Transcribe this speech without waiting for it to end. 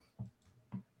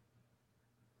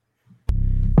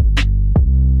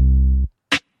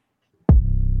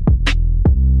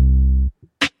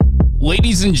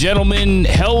Ladies and gentlemen,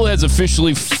 hell has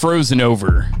officially frozen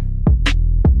over.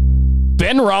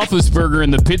 Ben Roethlisberger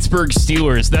and the Pittsburgh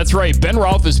Steelers. That's right, Ben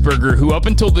Roethlisberger, who up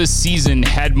until this season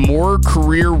had more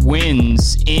career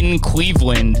wins in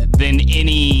Cleveland than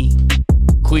any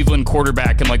Cleveland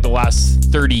quarterback in like the last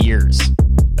 30 years.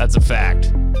 That's a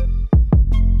fact.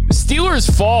 The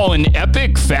Steelers fall in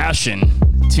epic fashion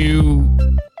to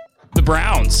the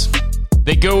Browns.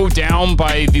 They go down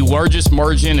by the largest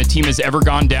margin a team has ever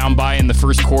gone down by in the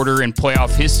first quarter in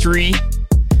playoff history.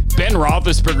 Ben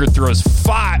Roethlisberger throws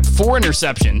four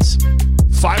interceptions,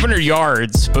 500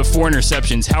 yards, but 4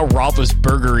 interceptions. How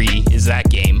Roethlisberger-y is that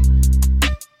game?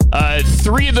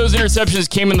 3 of those interceptions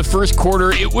came in the first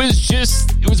quarter. It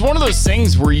was one of those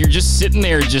things where you're just sitting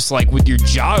there just like with your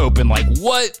jaw open, like,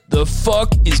 what the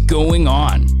fuck is going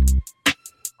on?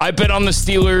 I bet on the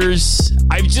Steelers.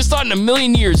 I've just thought in a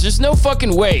million years, there's no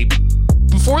fucking way.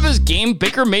 Before this game,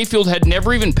 Baker Mayfield had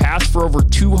never even passed for over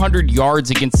 200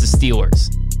 yards against the Steelers.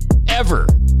 Ever.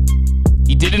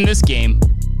 He did in this game,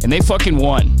 and they fucking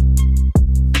won.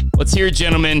 Let's hear it,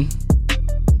 gentlemen.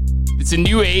 It's a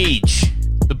new age.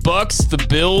 The Bucks, the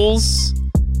Bills,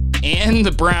 and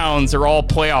the Browns are all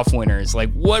playoff winners.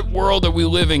 Like, what world are we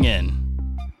living in?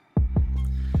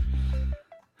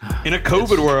 In a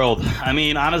COVID world. I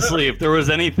mean, honestly, if there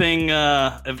was anything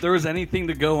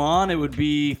to go on, it would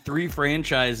be 3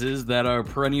 franchises that are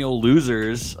perennial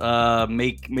losers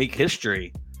make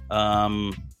history.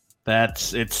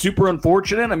 It's super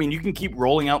unfortunate. I mean, you can keep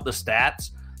rolling out the stats.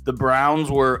 The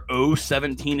Browns were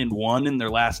 0-17-1 in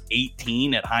their last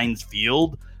 18 at Heinz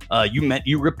Field.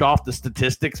 You ripped off the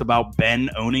statistics about Ben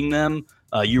owning them.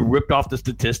 You ripped off the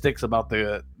statistics about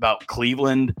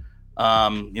Cleveland.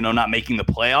 Not making the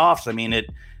playoffs. I mean, it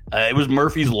was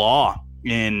Murphy's Law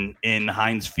in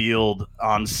Heinz Field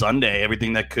on Sunday.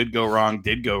 Everything that could go wrong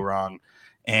did go wrong.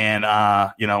 And,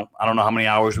 I don't know how many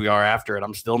hours we are after it.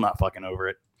 I'm still not fucking over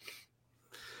it.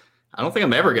 I don't think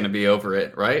I'm ever going to be over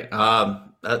it, right?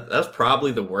 That's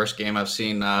probably the worst game I've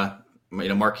seen,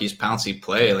 Marquise Pouncey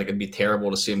play. Like, it'd be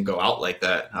terrible to see him go out like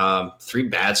that. 3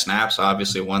 bad snaps,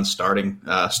 obviously, one starting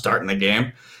the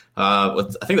game. I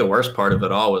think the worst part of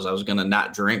it all was I was going to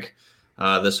not drink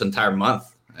this entire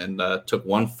month and took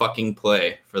one fucking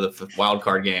play for the wild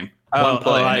card game. One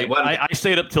play. I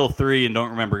stayed up till 3 and don't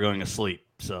remember going to sleep.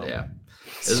 So yeah,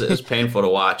 it was painful to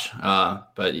watch.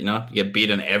 But you get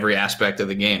beat in every aspect of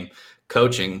the game.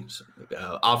 Coaching,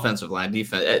 offensive line,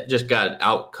 defense, it just got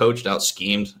out coached, out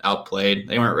schemed, outplayed.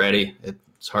 They weren't ready.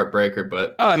 It's heartbreaker,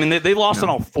 but they lost on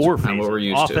all 4 phases: what we're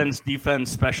used offense,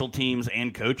 defense, special teams,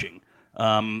 and coaching.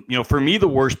 For me, the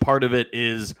worst part of it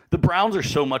is the Browns are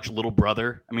so much little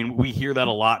brother. I mean, we hear that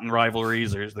a lot in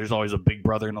rivalries. There's always a big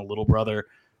brother and a little brother.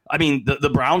 I mean, the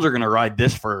Browns are going to ride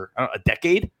this for a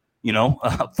decade,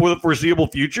 for the foreseeable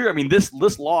future. I mean, this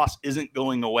loss isn't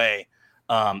going away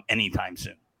anytime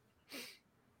soon.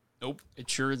 Nope, it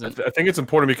sure isn't. I think it's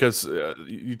important because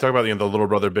you talk about the little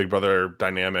brother, big brother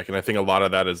dynamic, and I think a lot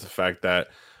of that is the fact that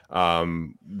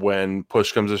when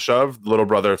push comes to shove, little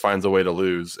brother finds a way to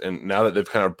lose. And now that they've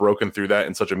kind of broken through that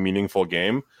in such a meaningful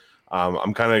game,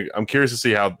 I'm curious to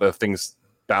see how the things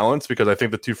balance, because I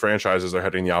think the 2 franchises are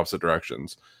heading the opposite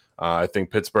directions. I think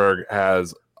Pittsburgh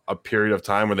has a period of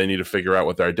time where they need to figure out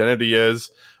what their identity is.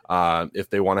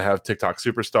 If they want to have TikTok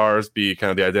superstars be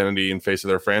kind of the identity and face of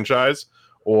their franchise,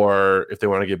 or if they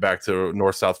want to get back to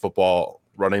north-south football,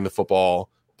 running the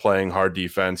football, playing hard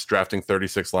defense, drafting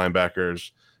 36 linebackers,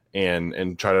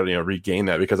 and try to regain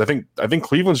that, because I think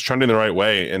Cleveland's trending the right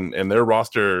way, and their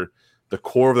roster, the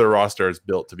core of their roster, is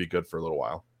built to be good for a little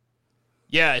while.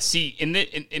 Yeah, see,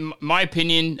 in my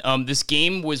opinion, this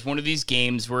game was one of these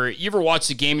games where you ever watch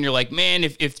the game and you're like, man,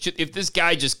 if this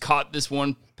guy just caught this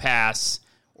one pass,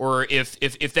 or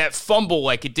if that fumble,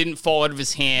 like, it didn't fall out of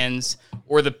his hands,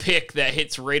 or the pick that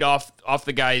hits right off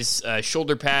the guy's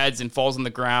shoulder pads and falls on the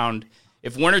ground,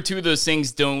 if 1 or 2 of those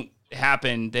things don't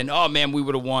happen, then, oh man, we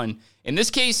would have won. In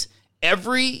this case,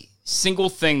 every single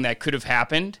thing that could have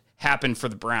happened for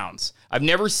the Browns. I've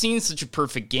never seen such a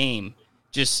perfect game.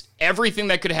 Just everything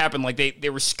that could happen. Like, they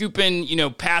were scooping,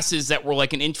 passes that were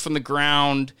like an inch from the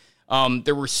ground.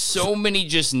 There were so many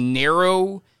just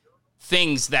narrow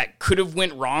things that could have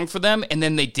went wrong for them, and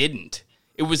then they didn't.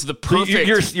 It was the perfect.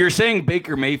 You're saying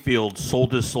Baker Mayfield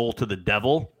sold his soul to the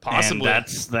devil, possibly. And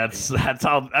that's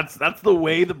the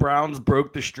way the Browns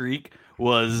broke the streak,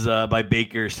 was by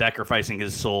Baker sacrificing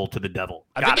his soul to the devil.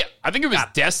 I think it was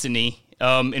destiny.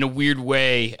 In a weird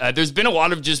way. There's been a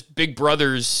lot of just big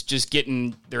brothers just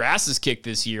getting their asses kicked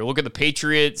this year. Look at the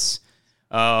Patriots.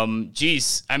 I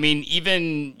mean,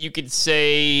 even you could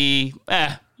say,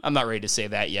 I'm not ready to say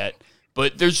that yet.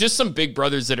 But there's just some big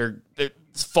brothers that are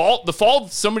the fall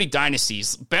of so many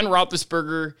dynasties. Ben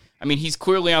Roethlisberger, I mean, he's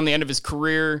clearly on the end of his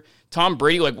career. Tom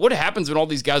Brady, like, what happens when all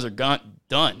these guys are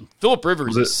done? Phillip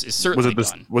Rivers is certainly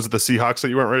done. Was it the Seahawks that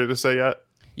you weren't ready to say yet?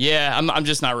 Yeah, I'm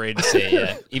just not ready to say it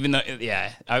yet. Even though,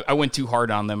 I went too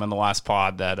hard on them on the last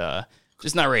pod that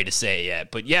just not ready to say it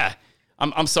yet. But yeah,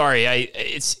 I'm sorry.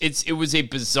 It was a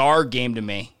bizarre game to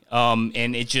me.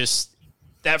 And it just,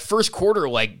 that first quarter,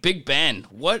 like, Big Ben,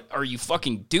 what are you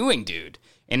fucking doing, dude?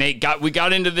 And we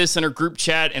got into this in our group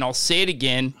chat, and I'll say it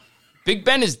again. Big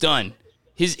Ben is done.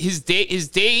 His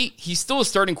day, he's still a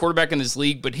starting quarterback in this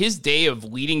league, but his day of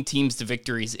leading teams to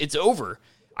victories, it's over.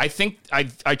 I think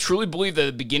I truly believe that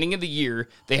at the beginning of the year,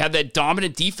 they had that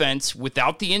dominant defense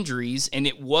without the injuries, and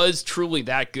it was truly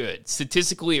that good.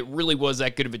 Statistically, it really was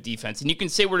that good of a defense. And you can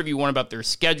say whatever you want about their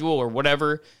schedule or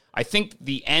whatever. I think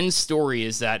the end story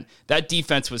is that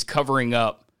defense was covering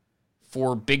up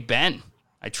for Big Ben.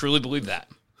 I truly believe that.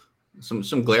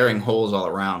 Some glaring holes all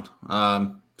around.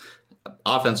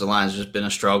 Offensive line has just been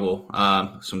a struggle.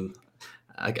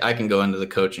 I can go into the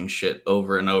coaching shit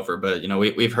over and over, but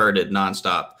we've heard it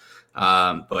nonstop.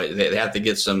 But they have to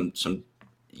get some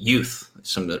youth,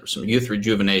 some youth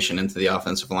rejuvenation into the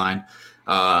offensive line.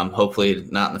 Hopefully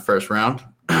not in the first round,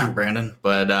 Brandon.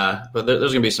 But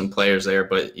there's gonna be some players there.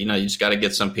 But you just got to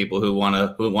get some people who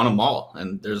want to maul.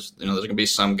 And there's gonna be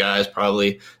some guys,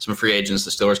 probably some free agents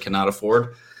the Steelers cannot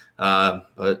afford. But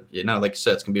like you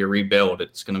said, it's gonna be a rebuild.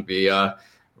 It's gonna be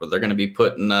they're going to be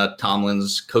putting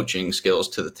Tomlin's coaching skills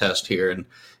to the test here. And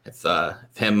if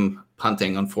him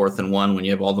punting on 4th and 1 when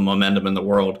you have all the momentum in the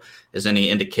world is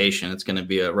any indication, it's going to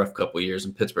be a rough couple of years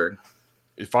in Pittsburgh.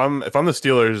 If I'm the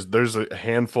Steelers, there's a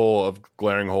handful of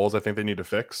glaring holes I think they need to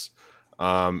fix.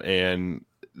 And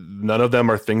none of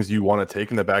them are things you want to take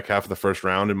in the back half of the first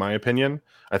round, in my opinion.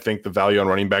 I think the value on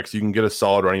running backs, you can get a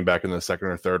solid running back in the second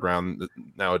or third round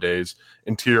nowadays.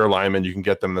 Interior linemen, you can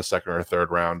get them in the second or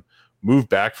third round. Move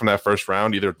back from that first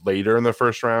round, either later in the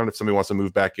first round, if somebody wants to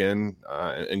move back in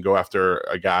and go after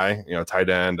a guy, tight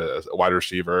end, a wide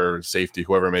receiver, safety,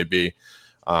 whoever it may be.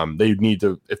 They need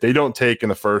to, if they don't take in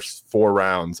the first 4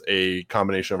 rounds a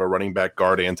combination of a running back,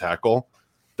 guard, and tackle,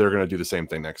 they're going to do the same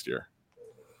thing next year.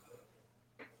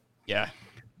 Yeah.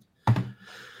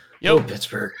 Yep. Oh,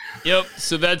 Pittsburgh. Yep.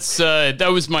 So that's that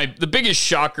was the biggest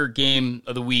shocker game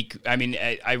of the week. I mean,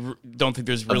 I don't think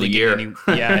there's really any.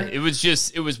 Yeah, it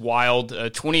was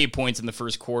wild. 28 points in the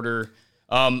first quarter.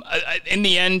 In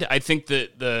the end, I think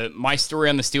that my story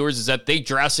on the Steelers is that they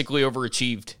drastically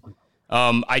overachieved.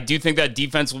 I do think that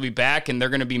defense will be back and they're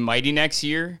going to be mighty next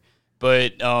year.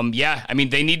 But I mean,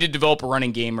 they need to develop a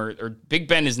running game, or Big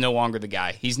Ben is no longer the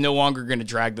guy. He's no longer going to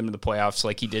drag them to the playoffs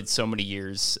like he did so many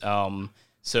years.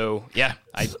 So yeah,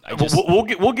 we'll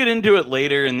get into it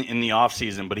later in the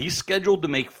offseason, but he's scheduled to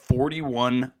make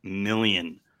 $41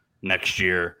 million next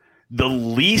year. The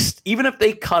least, even if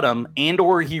they cut him and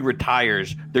or he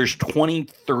retires, there's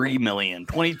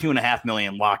 $22.5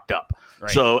 million locked up.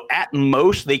 Right. So at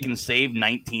most they can save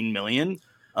 $19 million.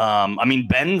 I mean,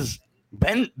 Ben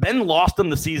lost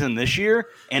him the season this year,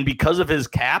 and because of his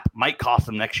cap, might cost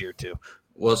him next year too.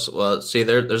 Well, see,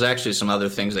 there's actually some other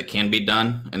things that can be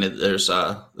done, and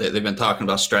they've been talking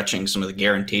about stretching some of the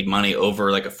guaranteed money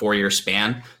over like a 4-year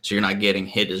span, so you're not getting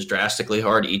hit as drastically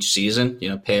hard each season.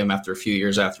 Pay him after a few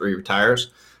years after he retires,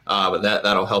 but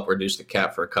that'll help reduce the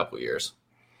cap for a couple years.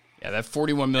 Yeah, that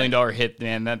 $41 million hit,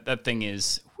 man, that thing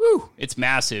is it's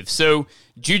massive. So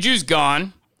Juju's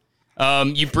gone.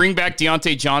 You bring back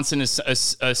Deontay Johnson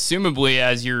assumably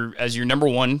as your number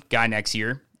one guy next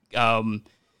year.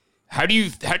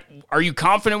 Are you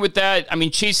confident with that? I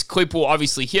mean, Chase Claypool,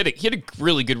 obviously, he had a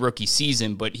really good rookie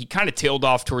season, but he kind of tailed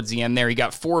off towards the end there. He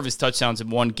got 4 of his touchdowns in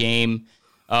one game.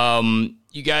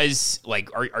 You guys,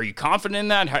 are you confident in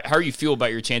that? How do you feel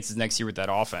about your chances next year with that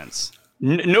offense?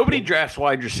 Nobody drafts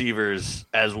wide receivers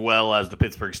as well as the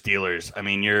Pittsburgh Steelers. I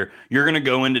mean, you're going to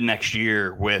go into next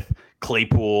year with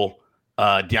Claypool,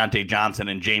 Deontay Johnson,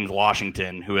 and James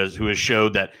Washington, who has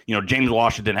showed that James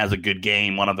Washington has a good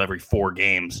game 1 of every 4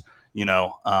 games.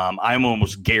 I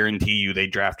almost guarantee you they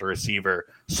draft a receiver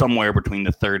somewhere between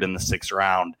the 3rd and the 6th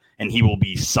round, and he will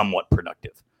be somewhat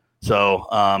productive. So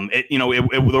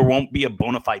there won't be a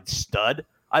bona fide stud,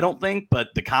 I don't think,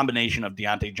 but the combination of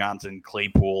Deontay Johnson,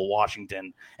 Claypool,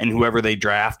 Washington, and whoever they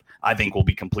draft, I think will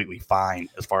be completely fine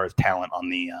as far as talent on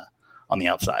the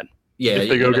outside. Yeah, if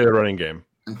they go get a running game.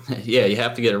 Yeah, you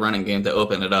have to get a running game to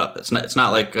open it up. It's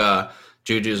not like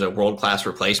Juju's a world-class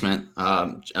replacement.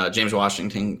 James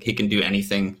Washington, he can do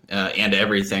anything and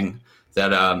everything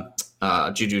that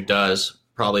Juju does,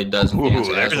 probably does in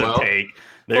Kansas as well.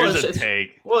 There's a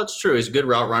take. Well, it's true. He's a good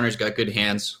route runner. He's got good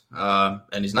hands, and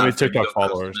he's not TikTok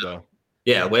followers though.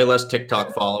 Yeah, way less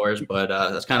TikTok followers, but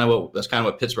that's kind of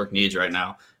what Pittsburgh needs right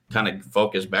now. Kind of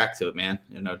focus back to it, man.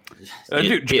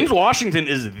 Dude, James Washington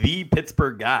is the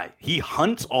Pittsburgh guy. He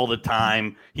hunts all the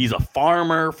time. He's a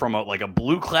farmer from a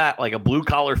blue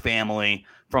collar family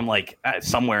from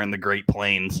somewhere in the Great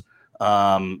Plains.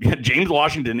 James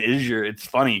Washington is it's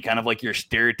funny, kind of like your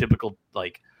stereotypical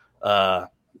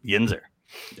Yinzer.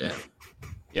 Yeah.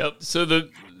 Yep. So the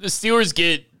Steelers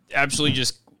get absolutely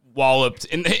just walloped.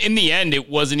 In the end, it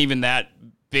wasn't even that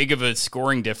big of a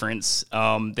scoring difference.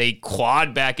 They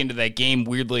clawed back into that game,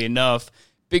 weirdly enough.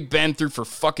 Big Ben threw for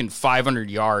fucking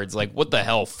 500 yards. What the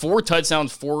hell? 4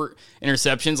 touchdowns, 4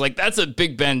 interceptions. That's a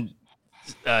Big Ben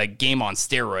game on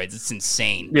steroids. It's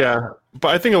insane. Yeah, but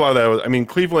I think a lot of that was,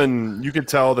 Cleveland, you could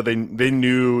tell that they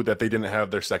knew that they didn't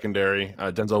have their secondary.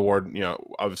 Denzel Ward,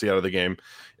 obviously out of the game.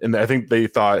 And I think they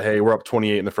thought, hey, we're up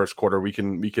 28 in the first quarter. We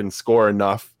can score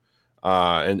enough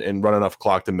and run enough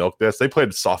clock to milk this. They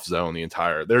played soft zone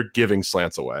they're giving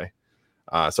slants away.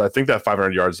 So I think that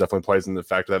 500 yards definitely plays in the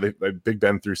fact that Big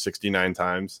Ben threw 69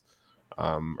 times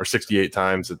or 68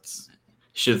 times.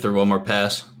 Should have threw one more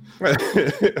pass.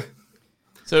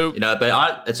 So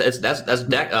but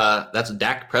that's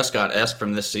Dak Prescott-esque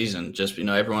from this season. Just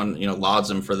everyone lauds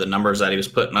him for the numbers that he was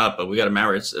putting up, but we got to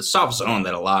remember it's soft zone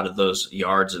that a lot of those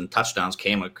yards and touchdowns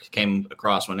came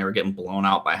across when they were getting blown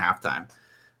out by halftime.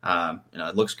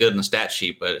 It looks good in the stat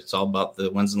sheet, but it's all about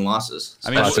the wins and losses.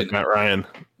 Classic Matt Ryan.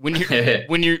 When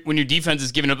your defense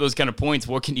is giving up those kind of points,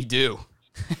 what can you do?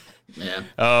 Yeah.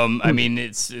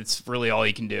 It's really all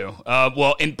you can do.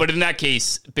 But in that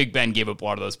case, Big Ben gave up a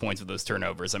lot of those points with those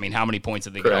turnovers. How many points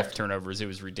did they get off turnovers? It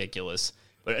was ridiculous.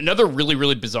 But another really,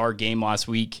 really bizarre game last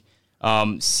week.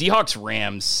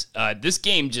 Seahawks-Rams. This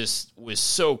game just was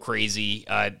so crazy.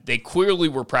 They clearly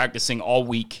were practicing all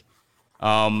week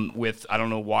with, I don't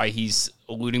know why he's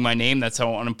eluding my name. That's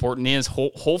how unimportant he is.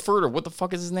 Holford, or what the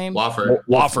fuck is his name?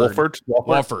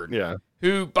 Wofford. Yeah.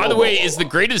 Who, by the way, is the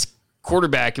greatest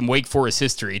quarterback in Wake Forest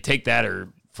history. Take that or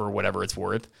for whatever it's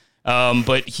worth.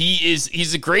 But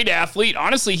he's a great athlete.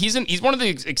 Honestly, he's one of the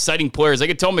exciting players. I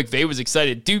could tell McVay was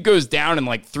excited. Dude goes down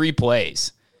in 3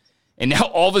 plays. And now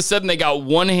all of a sudden they got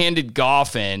one-handed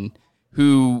Goff in,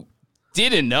 who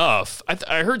did enough.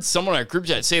 I heard someone in our group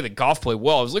chat say that Goff played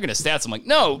well. I was looking at stats. I'm like,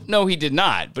 no, he did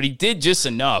not. But he did just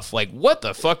enough. What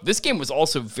the fuck? This game was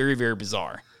also very, very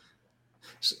bizarre.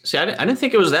 See, I didn't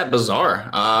think it was that bizarre.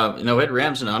 We had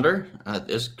Rams and under.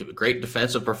 It's a great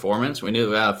defensive performance. We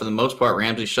knew for the most part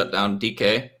Ramsey shut down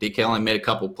DK. DK only made a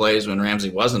couple plays when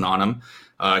Ramsey wasn't on him.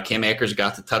 Cam Akers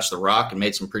got to touch the rock and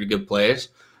made some pretty good plays.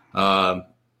 I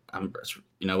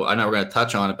know we're going to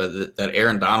touch on it, but that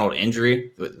Aaron Donald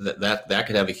injury, that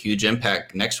could have a huge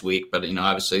impact next week. But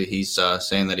obviously he's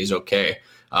saying that he's okay.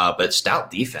 But stout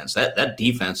defense. That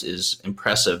defense is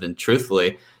impressive, and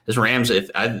truthfully, this Rams,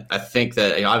 I think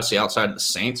that obviously outside of the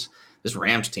Saints, this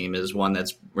Rams team is one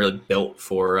that's really built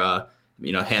for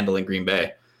handling Green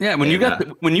Bay. Yeah, when you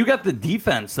got the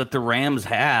defense that the Rams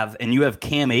have, and you have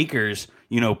Cam Akers,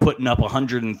 putting up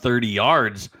 130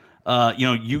 yards,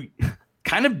 you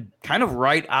kind of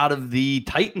right out of the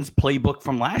Titans playbook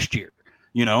from last year.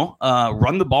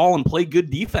 Run the ball and play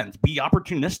good defense, be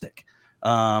opportunistic.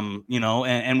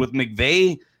 And with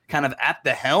McVay kind of at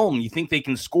the helm, you think they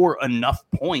can score enough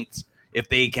points if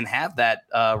they can have that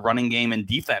running game and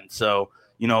defense. So,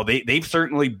 they've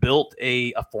certainly built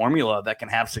a formula that can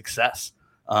have success,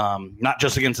 not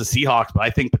just against the Seahawks, but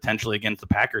I think potentially against the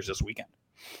Packers this weekend.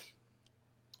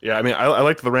 Yeah, I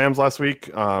liked the Rams last week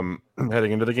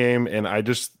heading into the game, and I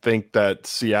just think that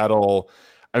Seattle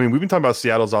 – we've been talking about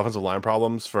Seattle's offensive line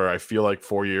problems for, I feel like,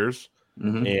 4 years,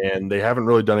 and they haven't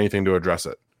really done anything to address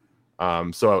it.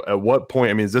 So at what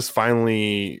point, is this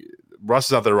finally Russ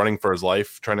is out there running for his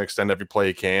life, trying to extend every play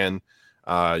he can,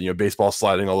 baseball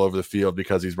sliding all over the field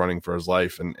because he's running for his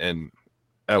life. And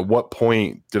at what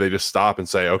point do they just stop and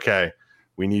say, okay,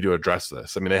 we need to address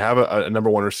this? They have a number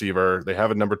 1 receiver. They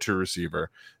have a number 2 receiver.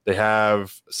 They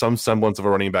have some semblance of a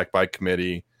running back by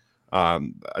committee. I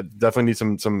definitely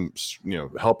need some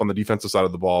help on the defensive side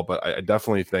of the ball, but I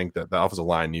definitely think that the offensive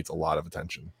line needs a lot of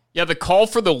attention. Yeah, the call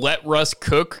for the let Russ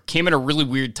cook came at a really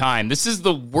weird time. This is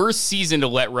the worst season to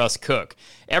let Russ cook.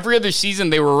 Every other season,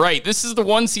 they were right. This is the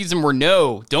one season where,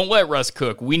 no, don't let Russ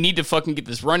cook. We need to fucking get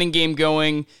this running game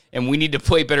going, and we need to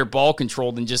play better ball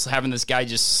control than just having this guy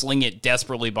just sling it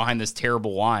desperately behind this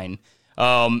terrible line.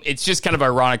 It's just kind of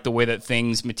ironic the way that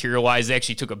things materialize. They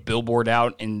actually took a billboard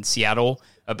out in Seattle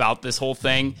about this whole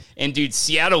thing. And, dude,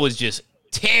 Seattle was just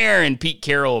tearing Pete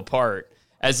Carroll apart.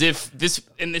 as if this,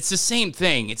 and it's the same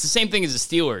thing. It's the same thing as the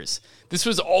Steelers. This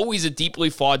was always a deeply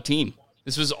flawed team.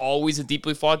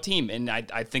 And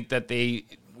I think that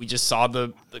we just saw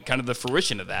the kind of the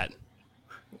fruition of that.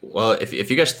 Well, if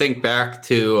you guys think back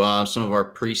to some of our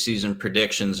preseason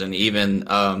predictions, and even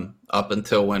up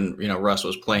until when Russ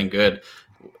was playing good,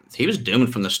 he was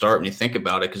doomed from the start when you think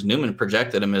about it, because Newman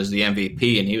projected him as the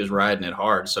MVP and he was riding it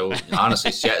hard. So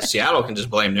honestly, Seattle can just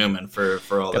blame Newman for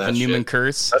all that. The Newman shit.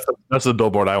 curse. That's the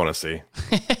billboard I want to see.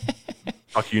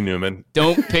 Fuck you, Newman.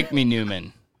 Don't pick me,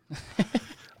 Newman.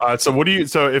 So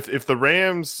if the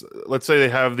Rams, let's say they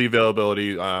have the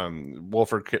availability,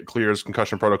 Wolford clears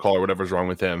concussion protocol or whatever's wrong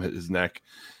with him, his neck,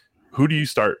 who do you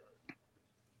start?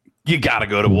 You got to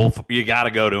go to Wolf. You got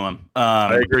to go to him.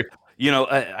 I agree.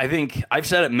 I think I've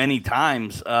said it many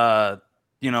times. Goff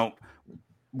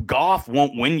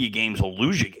won't win you games; he'll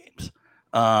lose you games.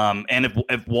 And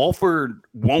if Wolford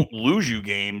won't lose you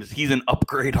games, he's an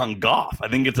upgrade on Goff. I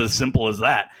think it's as simple as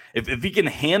that. If he can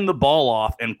hand the ball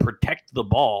off and protect the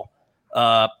ball,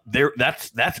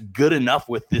 that's good enough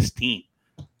with this team.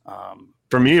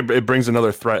 For me, it brings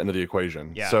another threat into the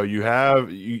equation. Yeah. So you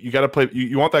got to play.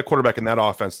 You want that quarterback in that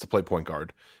offense to play point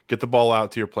guard. Get the ball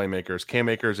out to your playmakers. Cam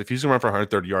Akers, if he's going to run for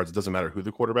 130 yards, it doesn't matter who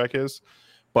the quarterback is.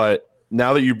 But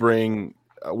now that you bring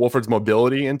Wolford's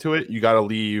mobility into it, you got to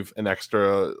leave an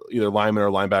extra either lineman or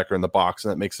linebacker in the box,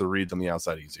 and that makes the reads on the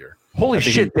outside easier. Holy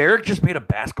shit! Derek just made a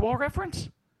basketball reference.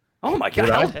 Oh my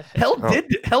god! Hell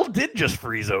did just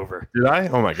freeze over. Did I?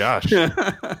 Oh my gosh!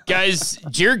 Guys,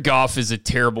 Jared Goff is a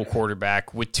terrible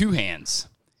quarterback with two hands.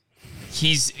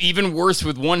 He's even worse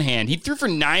with one hand. He threw for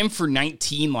 9 for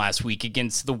 19 last week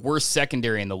against the worst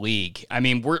secondary in the league. I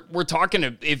mean, we're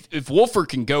talking if Wolford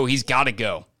can go, he's got to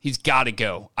go. He's got to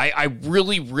go. I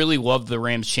really, really love the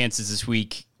Rams' chances this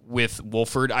week with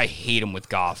Wolford. I hate him with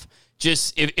Goff.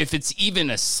 Just if it's even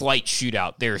a slight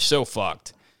shootout, they're so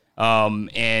fucked. I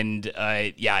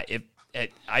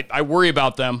worry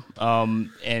about them.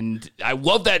 And I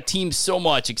love that team so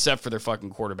much, except for their fucking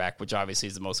quarterback, which obviously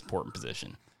is the most important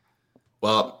position.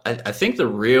 Well, I think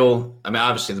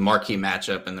obviously the marquee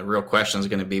matchup and the real question is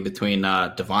going to be between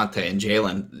Devontae and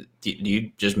Jalen. Do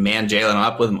you just man Jalen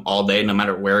up with him all day, no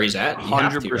matter where he's at?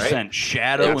 100%. Right?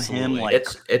 Shadow him like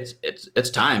it's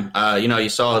time. You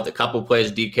saw a couple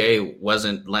plays DK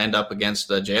wasn't land up against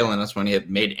Jalen. That's when he had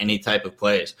made any type of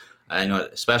plays.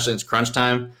 Especially in crunch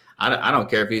time. I don't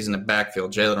care if he's in the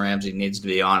backfield. Jalen Ramsey needs to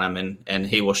be on him, and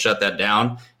he will shut that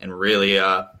down and really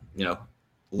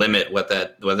limit what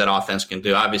that offense can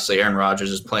do. Obviously, Aaron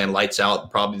Rodgers is playing lights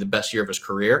out, probably the best year of his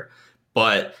career.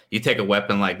 But you take a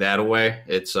weapon like that away,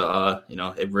 it's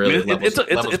it really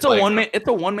it's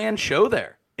a one man show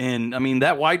there. And I mean,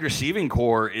 that wide receiving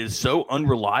core is so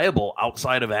unreliable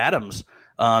outside of Adams.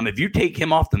 If you take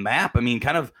him off the map, I mean,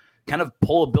 kind of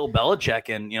pull a Bill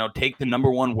Belichick and take the number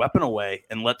one weapon away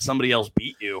and let somebody else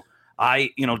beat you.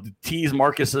 To tease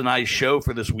Marcus and I's show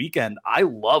for this weekend, I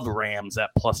love Rams at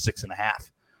plus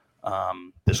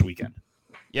 6.5 this weekend.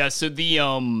 Yeah, so the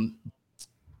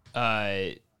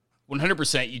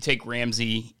 100% you take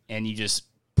Ramsey and you just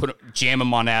jam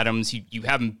him on Adams. You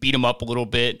have him beat him up a little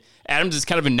bit. Adams is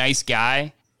kind of a nice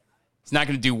guy. He's not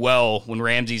going to do well when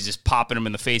Ramsey's just popping him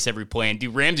in the face every play. And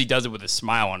dude, Ramsey does it with a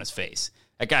smile on his face.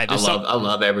 That guy, I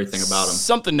love everything about him.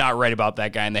 Something not right about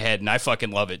that guy in the head, and I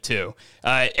fucking love it too.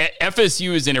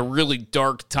 FSU is in a really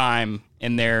dark time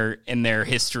in their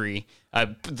history,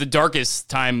 the darkest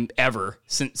time ever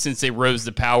since they rose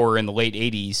to power in the late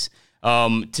 80s.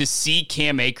 To see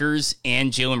Cam Akers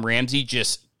and Jalen Ramsey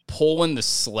just pulling the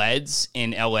sleds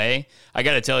in LA, I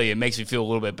got to tell you, it makes me feel a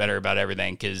little bit better about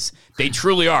everything because they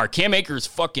truly are. Cam Akers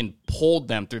fucking pulled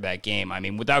them through that game. I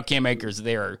mean, without Cam Akers,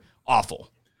 they are awful.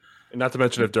 And not to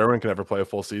mention, if Derwin can ever play a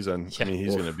full season, I mean,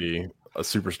 he's going to be a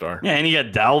superstar. Yeah, and you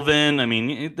got Dalvin. I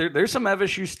mean, there's some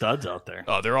FSU studs out there.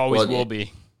 Oh, there always will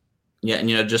be. Yeah,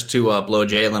 and just to blow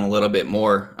Jalen a little bit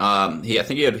more,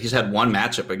 he's had one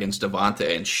matchup against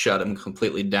Devontae and shut him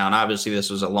completely down. Obviously, this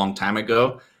was a long time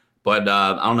ago, but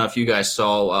I don't know if you guys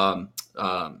saw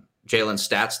Jalen's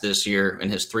stats this year in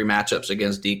his 3 matchups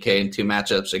against DK and 2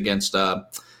 matchups against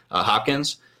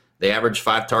Hopkins. They average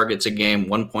 5 targets a game,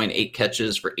 1.8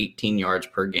 catches for 18 yards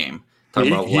per game.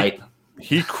 Talking about light.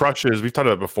 He crushes. We've talked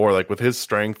about it before, like with his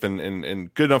strength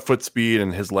and good enough foot speed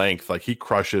and his length, like he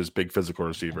crushes big physical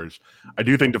receivers. I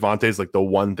do think Devontae is like the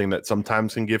one thing that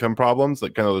sometimes can give him problems,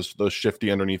 like kind of those shifty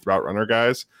underneath route runner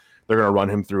guys. They're going to run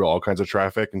him through all kinds of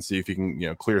traffic and see if he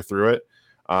can clear through it.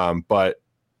 But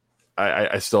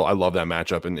I love that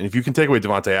matchup. And if you can take away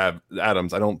Devontae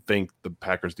Adams, I don't think the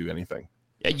Packers do anything.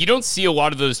 Yeah, you don't see a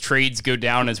lot of those trades go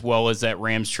down as well as that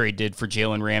Rams trade did for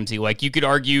Jalen Ramsey. Like, you could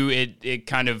argue it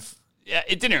kind of,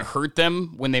 it didn't hurt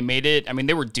them when they made it. I mean,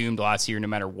 they were doomed last year no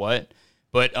matter what.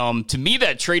 But to me,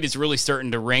 that trade is really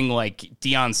starting to ring like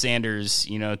Deion Sanders,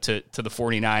 to the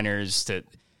 49ers.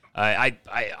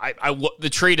 The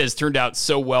trade has turned out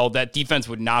so well. That defense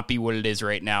would not be what it is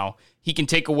right now. He can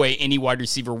take away any wide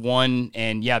receiver one.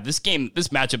 And yeah, this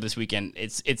matchup this weekend,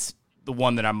 it's the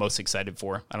one that I'm most excited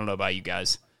for. I don't know about you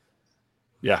guys.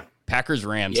 Yeah. Packers,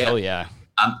 Rams. Yeah. Hell yeah.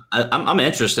 I'm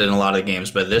interested in a lot of the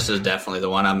games, but this is definitely the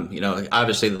one.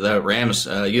 Obviously the Rams,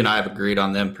 you and I have agreed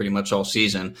on them pretty much all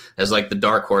season as like the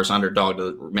dark horse underdog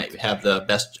to have the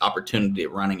best opportunity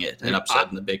at running it and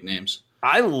upsetting the big names.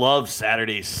 I love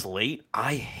Saturday's slate.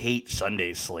 I hate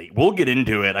Sunday's slate. We'll get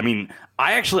into it. I mean,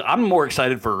 I'm more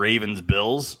excited for Ravens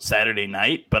Bills Saturday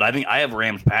night, but I think I have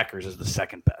Rams Packers as the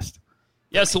second best.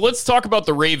 Yeah, so let's talk about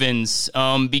the Ravens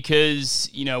because,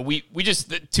 we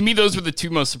just, to me, those were the two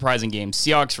most surprising games,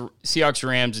 Seahawks,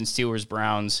 Rams, and Steelers,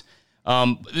 Browns.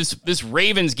 This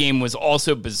Ravens game was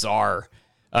also bizarre,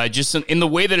 just in the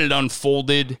way that it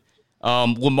unfolded.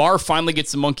 Lamar finally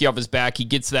gets the monkey off his back. He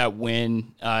gets that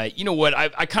win. You know what?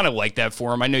 I kind of like that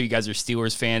for him. I know you guys are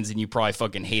Steelers fans and you probably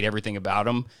fucking hate everything about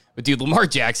him. But, dude, Lamar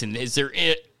Jackson, he's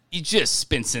just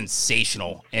been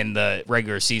sensational in the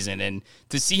regular season. And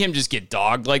to see him just get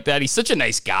dogged like that, he's such a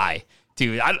nice guy.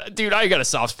 Dude, I got a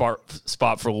soft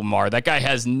spot for Lamar. That guy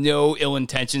has no ill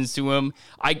intentions to him.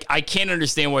 I can't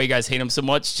understand why you guys hate him so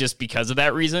much just because of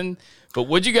that reason. But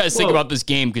what'd you guys think about this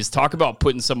game? Because talk about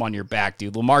putting some on your back,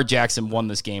 dude. Lamar Jackson won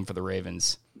this game for the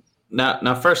Ravens.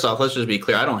 Now, first off, let's just be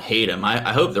clear. I don't hate him.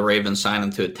 I hope the Ravens sign him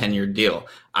to a 10-year deal.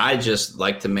 I just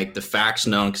like to make the facts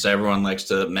known because everyone likes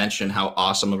to mention how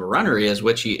awesome of a runner he is,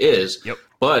 which he is. Yep.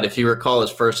 But if you recall his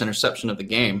first interception of the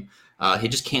game, he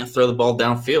just can't throw the ball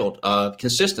downfield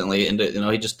consistently, and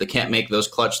they can't make those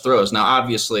clutch throws. Now,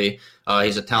 obviously,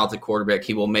 he's a talented quarterback.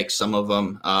 He will make some of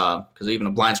them because even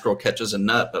a blind squirrel catches a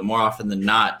nut. But more often than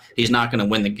not, he's not going to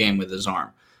win the game with his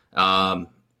arm.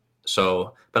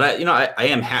 But I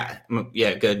am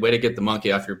good way to get the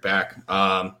monkey off your back.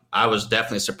 I was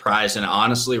definitely surprised, and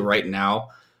honestly, right now,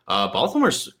 they're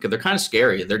kind of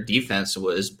scary. Their defense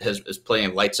is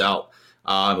playing lights out,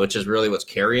 which is really what's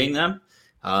carrying them.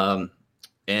 And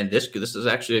this is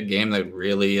actually a game that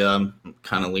really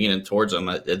kind of leaning towards them.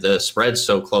 The spread's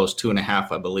so close,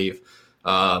 2.5, I believe,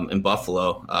 in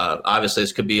Buffalo. Obviously,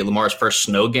 this could be Lamar's first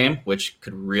snow game, which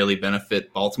could really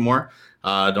benefit Baltimore.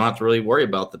 Don't have to really worry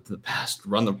about the past.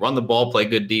 Run the ball, play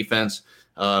good defense,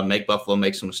 make Buffalo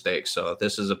make some mistakes. So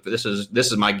this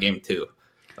is my game too.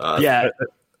 Go ahead,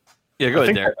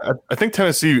 Derek. I think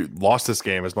Tennessee lost this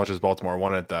game as much as Baltimore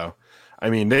won it, though. I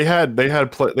mean, they had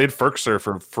Ferkser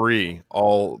for free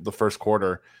all the first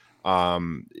quarter.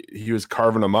 He was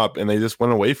carving them up, and they just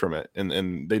went away from it,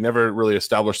 and they never really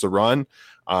established the run.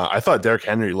 I thought Derrick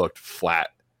Henry looked flat.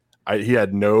 He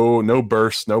had no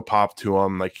burst, no pop to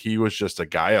him. Like, he was just a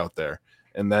guy out there.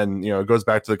 And then, it goes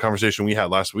back to the conversation we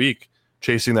had last week,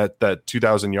 chasing that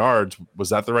 2,000 yards. Was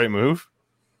that the right move?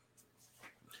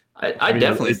 I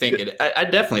definitely think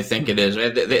it is.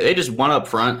 They just won up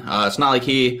front. It's not like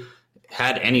he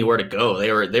had anywhere to go.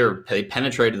 They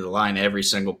penetrated the line every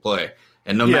single play.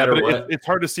 And no matter what, it's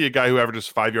hard to see a guy who averages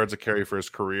 5 yards a carry for his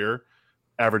career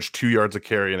average 2 yards a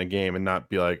carry in a game and not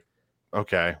be like,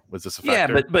 okay, was this a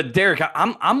factor? Yeah, but Derek,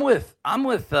 I'm with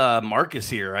Marcus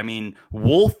here. I mean,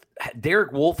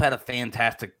 Derek Wolfe had a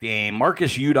fantastic game.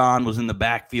 Marcus Udon was in the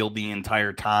backfield the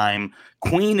entire time.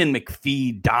 Queen and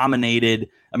McPhee dominated.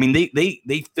 I mean,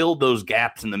 they filled those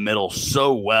gaps in the middle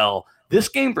so well. This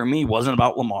game for me wasn't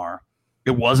about Lamar.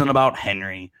 It wasn't about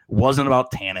Henry. It wasn't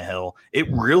about Tannehill. It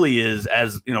really is,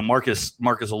 as Marcus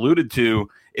alluded to,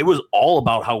 it was all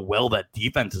about how well that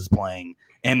defense is playing.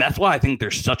 And that's why I think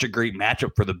there's such a great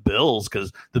matchup for the Bills,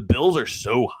 because the Bills are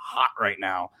so hot right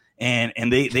now, and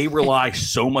they rely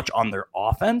so much on their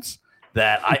offense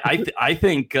that I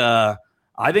think the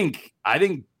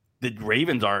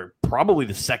Ravens are probably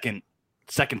the second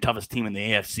toughest team in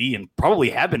the AFC, and probably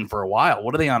have been for a while.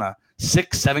 What are they on, a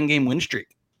 6-7 game win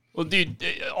streak? Well, dude,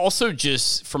 also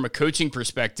just from a coaching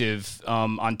perspective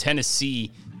on Tennessee,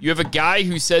 you have a guy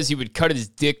who says he would cut his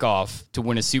dick off to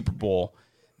win a Super Bowl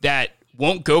that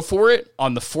won't go for it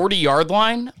on the 40-yard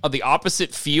line of the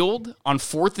opposite field on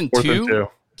 4th and 2.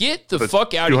 Get the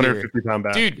fuck out of here.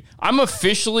 Dude, I'm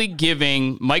officially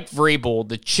giving Mike Vrabel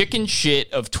the chicken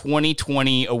shit of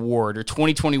 2020 award, or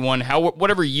 2021,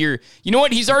 whatever year. You know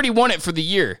what? He's already won it for the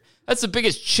year. That's the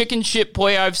biggest chicken shit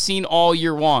play I've seen all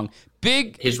year long.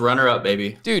 He's runner-up,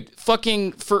 baby. Dude,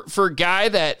 fucking for a guy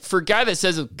that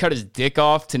says he'll cut his dick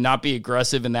off to not be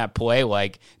aggressive in that play,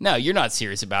 like, no, you're not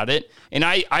serious about it. And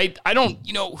I don't,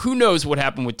 who knows what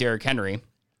happened with Derrick Henry.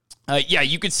 Yeah,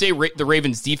 you could say the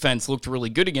Ravens defense looked really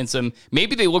good against him.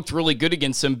 Maybe they looked really good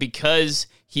against him because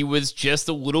he was just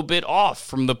a little bit off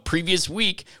from the previous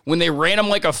week when they ran him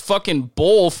like a fucking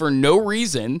bull for no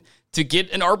reason to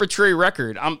get an arbitrary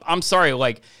record. I'm sorry,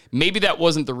 like, maybe that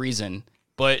wasn't the reason,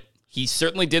 but he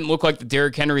certainly didn't look like the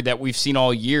Derrick Henry that we've seen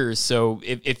all year. So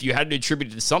if you had to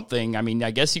attribute it to something, I mean,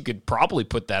 I guess you could probably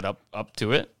put that up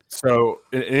to it. So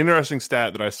an interesting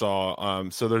stat that I saw,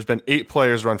 so there's been 8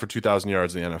 players run for 2,000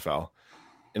 yards in the NFL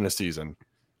in a season.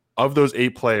 Of those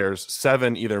 8 players,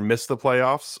 7 either missed the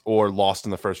playoffs or lost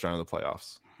in the first round of the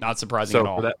playoffs. Not surprising at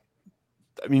all.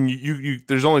 I mean, you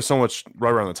there's only so much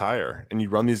rubber on the tire, and you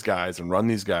run these guys and run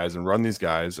these guys and run these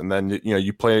guys, and then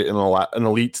you play an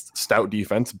elite stout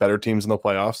defense, better teams in the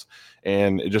playoffs,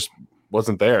 and it just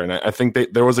wasn't there. And I think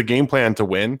there was a game plan to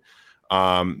win.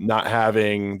 Not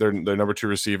having their number 2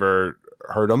 receiver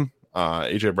hurt him.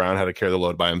 AJ Brown had to carry the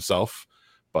load by himself,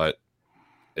 but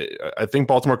I think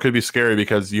Baltimore could be scary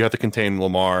because you have to contain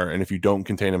Lamar, and if you don't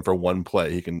contain him for one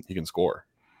play, he can score.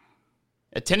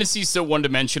 Tennessee's so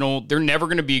one-dimensional. They're never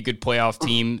going to be a good playoff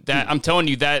team. That I'm telling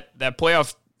you, that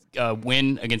playoff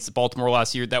win against Baltimore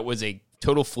last year, that was a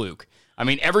total fluke. I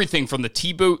mean, everything from the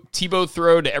Tebow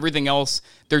throw to everything else.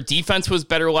 Their defense was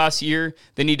better last year.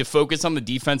 They need to focus on the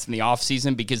defense in the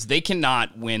offseason because they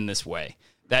cannot win this way.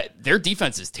 That their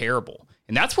defense is terrible.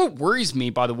 And that's what worries me,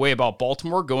 by the way, about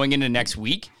Baltimore going into next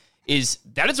week, is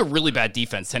that is a really bad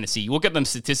defense, Tennessee. You look at them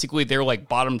statistically, they're like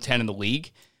bottom 10 in the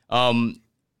league.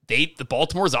 The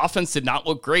Baltimore's offense did not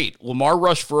look great. Lamar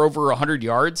rushed for over 100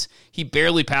 yards. He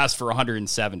barely passed for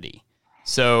 170.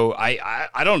 So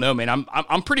I don't know, man.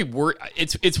 I'm pretty worried.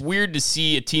 It's weird to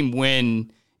see a team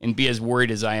win and be as worried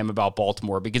as I am about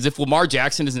Baltimore, because if Lamar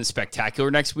Jackson isn't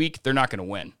spectacular next week, they're not going to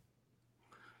win.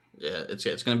 Yeah,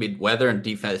 it's going to be weather and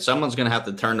defense. Someone's going to have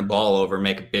to turn the ball over,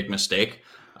 make a big mistake.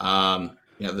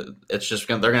 It's just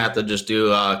they're going to have to just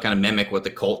do kind of mimic what the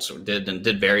Colts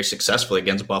did very successfully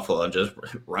against Buffalo and just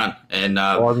run. And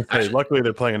luckily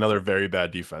they're playing another very bad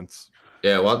defense.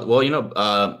 Yeah,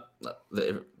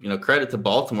 credit to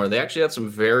Baltimore. They actually had some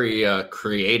very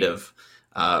creative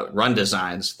run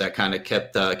designs that kind of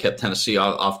kept Tennessee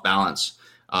off balance.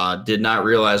 Did not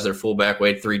realize their fullback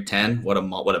weighed 310. What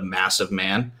a massive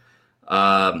man.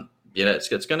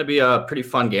 It's going to be a pretty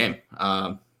fun game.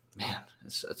 Man,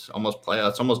 it's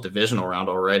almost divisional round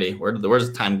already. Where's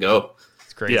the time go?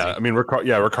 It's crazy. Yeah, I mean, Ricard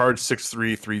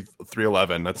 6'3",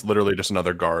 311. That's literally just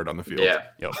another guard on the field. Yeah.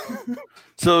 Yep.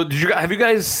 So have you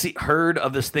guys heard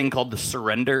of this thing called the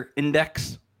surrender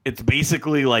index? It's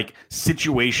basically like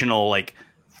situational, like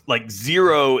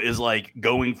 0 is like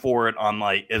going for it on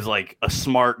is like a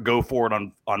smart go for it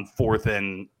on 4th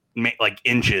and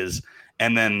inches.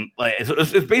 And then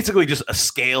it's basically just a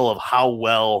scale of how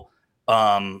well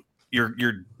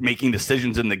you're making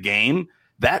decisions in the game.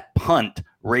 That punt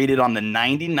rated on the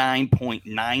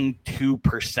 99.92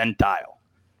 percentile.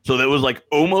 So that was like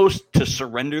almost to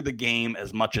surrender the game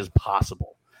as much as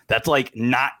possible. That's like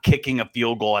not kicking a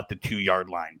field goal at the 2-yard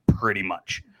line, pretty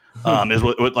much. Is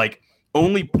what like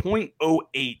only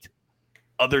 0.08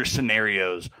 other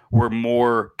scenarios were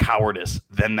more cowardice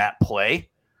than that play.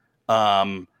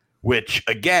 Which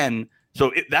again,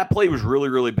 that play was really,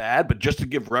 really bad. But just to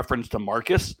give reference to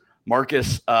Marcus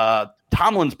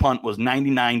Tomlin's punt was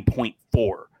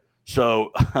 99.4.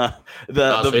 So he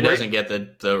doesn't get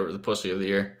the pussy of the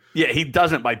year. Yeah, he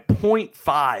doesn't by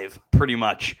 0.5 pretty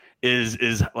much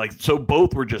is like, so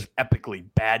both were just epically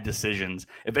bad decisions.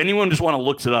 If anyone just want to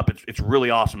look it up, it's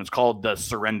really awesome. It's called the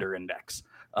Surrender Index.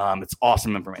 It's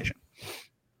awesome information.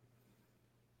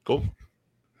 Cool.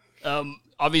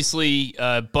 Obviously,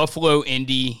 Buffalo,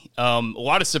 Indy, a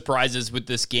lot of surprises with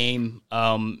this game.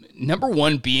 Number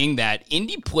one being that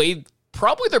Indy played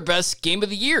probably their best game of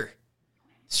the year.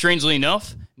 Strangely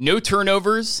enough, no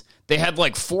turnovers. They had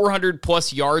like 400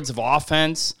 plus yards of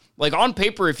offense. Like on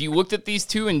paper, if you looked at these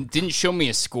two and didn't show me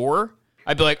a score,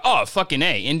 I'd be like, oh, fucking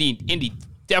A. Indy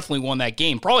definitely won that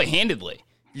game, probably handedly.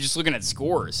 You're just looking at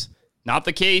scores. Not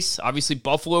the case. Obviously,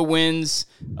 Buffalo wins.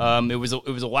 It was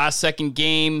a last-second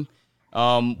game.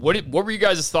 What were you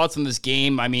guys' thoughts on this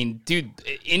game? I mean, dude,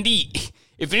 Indy,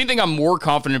 if anything, I'm more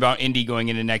confident about Indy going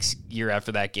into next year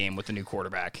after that game with the new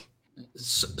quarterback.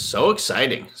 So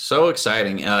exciting.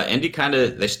 Indy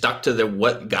they stuck to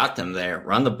what got them there.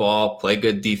 Run the ball, play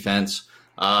good defense.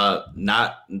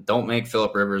 Don't make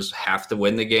Phillip Rivers have to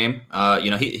win the game.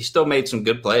 He still made some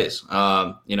good plays.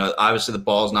 Obviously the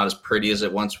ball's not as pretty as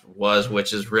it once was,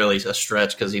 which is really a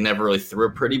stretch because he never really threw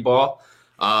a pretty ball.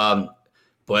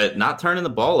 But not turning the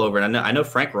ball over. And I know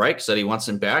Frank Reich said he wants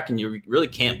him back, and you really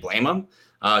can't blame him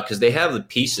because they have the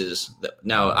pieces.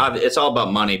 Now, it's all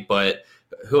about money, but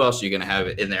who else are you going to have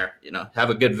in there?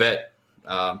 Have a good vet.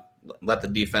 Let the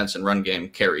defense and run game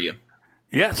carry you.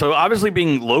 Yeah, so obviously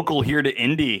being local here to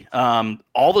Indy,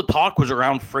 all the talk was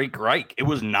around Frank Reich. It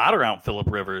was not around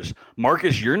Phillip Rivers.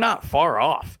 Marcus, you're not far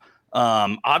off.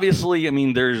 Obviously, I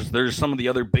mean, there's some of the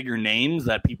other bigger names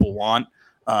that people want.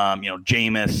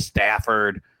 Jameis,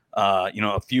 Stafford,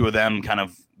 a few of them kind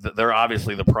of, they're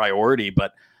obviously the priority.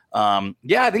 But, I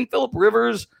think Phillip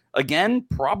Rivers, again,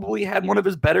 probably had one of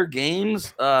his better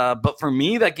games. But for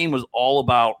me, that game was all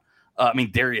about,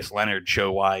 Darius Leonard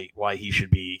showed why he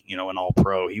should be, an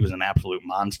all-pro. He was an absolute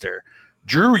monster.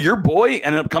 Drew, your boy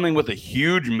ended up coming with a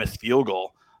huge missed field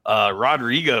goal.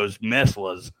 Rodrigo's miss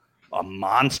was a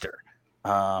monster.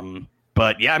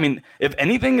 But yeah, if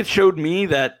anything, it showed me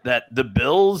that the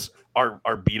Bills are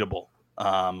beatable,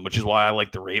 which is why I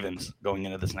like the Ravens going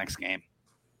into this next game.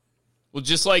 Well,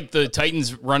 just like the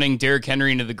Titans running Derrick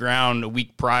Henry into the ground a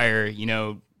week prior,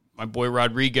 my boy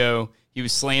Rodrigo, he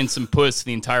was slaying some puss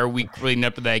the entire week leading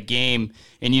up to that game.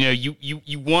 And,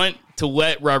 you want to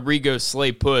let Rodrigo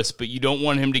slay puss, but you don't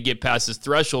want him to get past his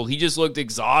threshold. He just looked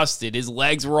exhausted. His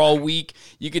legs were all weak.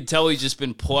 You could tell he's just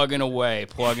been plugging away.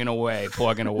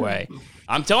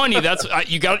 I'm telling you, that's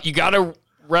you got to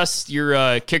rest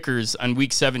your kickers on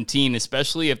week 17,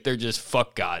 especially if they're just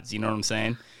fuck gods. You know what I'm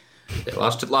saying? They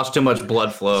lost too much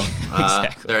blood flow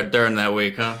exactly. during that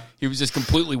week, huh? He was just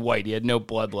completely white. He had no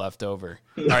blood left over.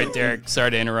 All right, Derek,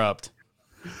 sorry to interrupt.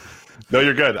 No,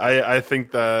 you're good. I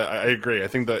think I agree. I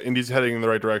think the Indy's heading in the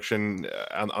right direction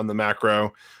on the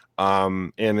macro,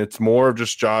 and it's more of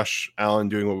just Josh Allen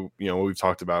doing what we've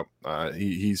talked about.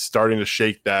 He's starting to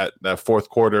shake that fourth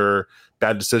quarter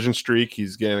bad decision streak.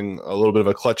 He's getting a little bit of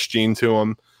a clutch gene to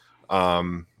him.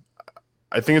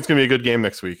 I think it's going to be a good game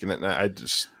next week, and I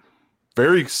just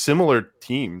very similar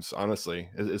teams, honestly,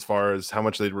 as far as how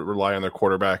much they rely on their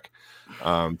quarterback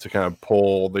to kind of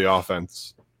pull the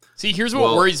offense. See, here's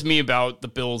what worries me about the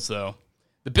Bills, though.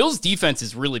 The Bills' defense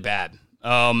is really bad,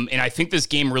 and I think this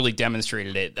game really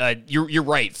demonstrated it. You're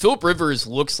right. Phillip Rivers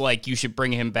looks like you should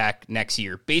bring him back next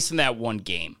year based on that one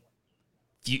game.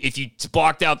 If you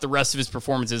blocked out the rest of his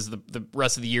performances the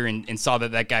rest of the year and saw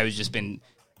that guy has just been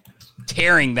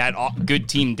tearing that good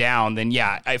team down, then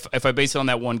yeah, if I base it on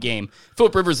that one game,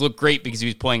 Phillip Rivers looked great because he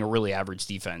was playing a really average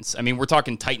defense. We're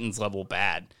talking Titans level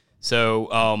bad.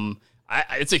 So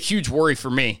it's a huge worry for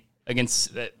me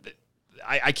against that.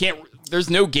 I can't.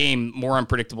 There's no game more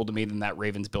unpredictable to me than that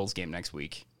Ravens-Bills game next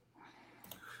week.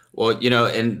 Well,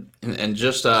 and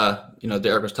just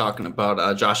Derek was talking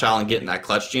about Josh Allen getting that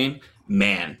clutch gene.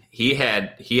 Man, he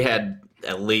had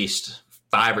at least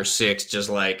 5 or 6 just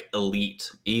like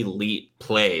elite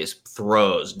plays,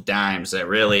 throws, dimes that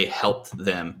really helped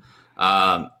them.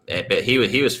 But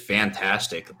he was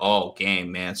fantastic all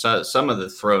game, man. So some of the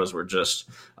throws were just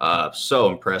so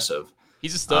impressive.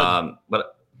 He's a stud.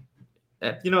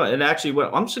 And actually,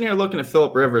 I'm sitting here looking at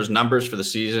Phillip Rivers' numbers for the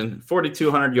season: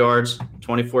 4,200 yards,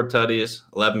 24 tutties,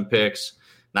 11 picks,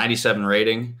 97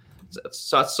 rating.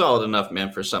 That's solid enough,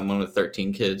 man, for someone with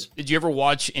 13 kids. Did you ever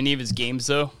watch any of his games,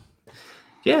 though?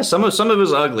 Yeah, some of it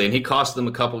was ugly, and he cost them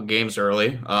a couple of games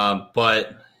early.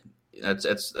 But that's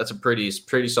a pretty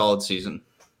solid season.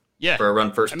 Yeah, for a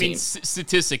run first team.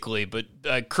 Statistically, but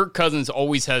Kirk Cousins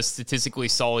always has statistically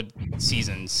solid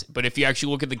seasons. But if you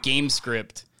actually look at the game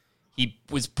script, he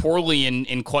was poorly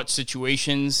in clutch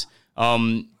situations.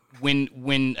 When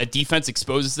a defense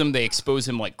exposes them, they expose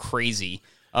him like crazy.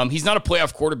 He's not a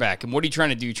playoff quarterback. And what are you trying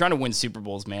to do? You're trying to win Super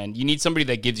Bowls, man. You need somebody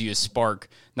that gives you a spark,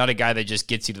 not a guy that just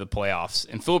gets you to the playoffs.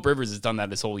 And Phillip Rivers has done that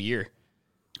this whole year.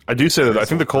 I do say that I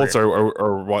think the Colts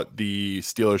are what the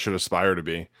Steelers should aspire to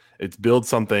be. It's build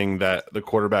something that the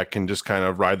quarterback can just kind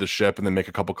of ride the ship and then make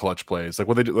a couple clutch plays, like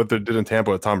what they did in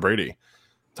Tampa with Tom Brady.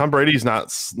 Tom Brady's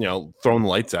not throwing the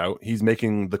lights out. He's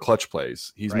making the clutch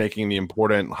plays. He's making the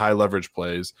important high leverage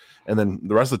plays, and then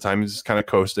the rest of the time he's just kind of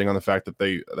coasting on the fact that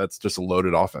that's just a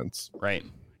loaded offense. Right.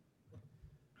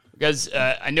 Guys,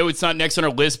 I know it's not next on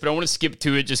our list, but I want to skip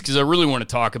to it just because I really want to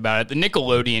talk about it. The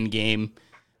Nickelodeon game.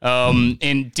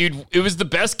 And dude, it was the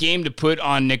best game to put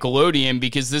on Nickelodeon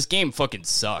because this game fucking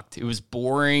sucked. It was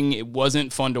boring. It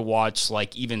wasn't fun to watch,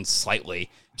 like even slightly.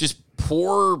 Just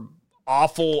poor,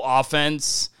 awful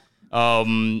offense.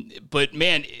 But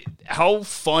man, how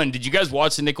fun. Did you guys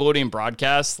watch the Nickelodeon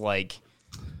broadcast? Like,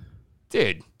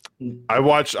 dude. I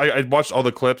watched all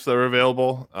the clips that were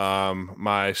available.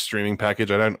 My streaming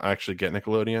package, I don't actually get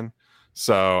Nickelodeon,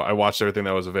 so I watched everything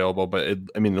that was available. But it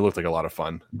looked like a lot of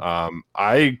fun.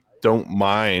 I don't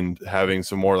mind having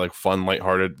some more like fun,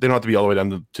 lighthearted. They don't have to be all the way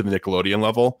down to the Nickelodeon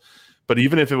level, but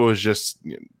even if it was just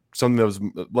something that was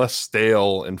less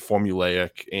stale and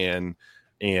formulaic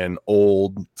and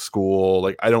old school,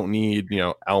 like I don't need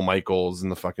Al Michaels in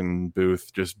the fucking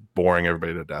booth just boring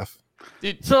everybody to death.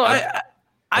 Dude, so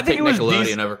I think it was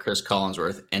Nickelodeon over Chris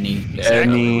Collinsworth any day.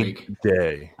 week.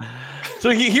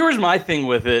 So here was my thing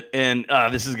with it, and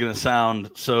this is going to sound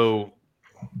so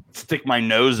stick my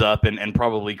nose up and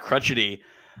probably crotchety.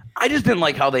 I just didn't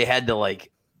like how they had to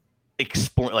like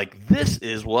explain, like, this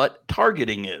is what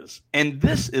targeting is, and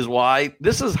this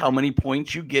is how many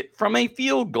points you get from a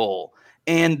field goal,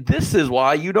 and this is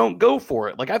why you don't go for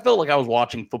it. Like, I felt like I was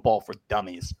watching Football for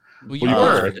Dummies. Well, you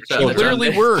were. You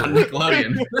literally were.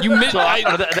 You missed.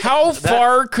 How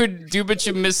far could Dubich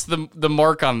have missed the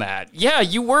mark on that? Yeah,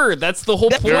 you were. That's the whole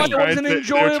point. It wasn't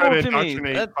enjoyable to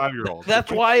me.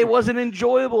 That's why it wasn't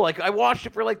enjoyable. Like, I watched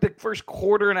it for like the first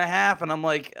quarter and a half, and I'm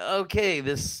like, okay,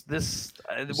 this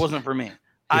it wasn't for me.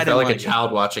 I felt like a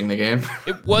child watching the game.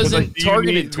 It wasn't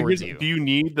targeted towards you. Do you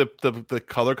need the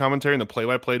color commentary and the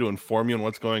play-by-play to inform you on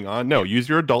what's going on? No, use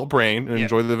your adult brain and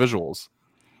enjoy the visuals.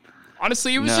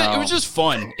 Honestly, it was just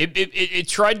fun. It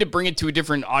tried to bring it to a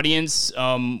different audience.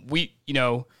 Do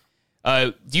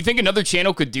you think another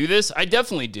channel could do this? I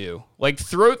definitely do. Like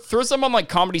throw some on like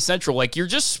Comedy Central. Like you're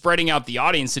just spreading out the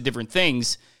audience to different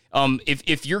things.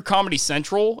 If you're Comedy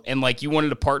Central and like you wanted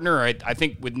to partner, I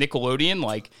think with Nickelodeon,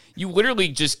 like you literally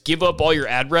just give up all your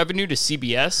ad revenue to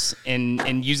CBS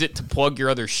and use it to plug your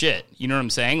other shit. You know what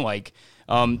I'm saying? Like.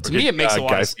 To me, it makes a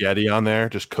lot of sense. Guy Fieri on there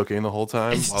just cooking the whole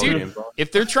time. Dude,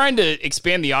 if they're trying to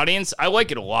expand the audience, I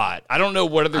like it a lot. I don't know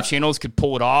what other channels could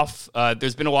pull it off.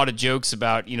 There's been a lot of jokes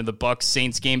about the Bucs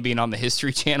Saints game being on the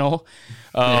History Channel,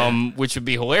 which would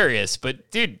be hilarious. But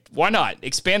dude, why not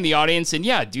expand the audience? And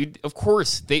yeah, dude, of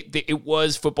course, it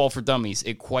was Football for Dummies.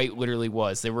 It quite literally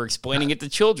was. They were explaining it to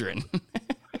children.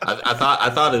 I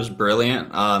thought it was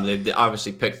brilliant. They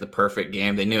obviously picked the perfect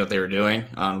game. They knew what they were doing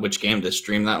on which game to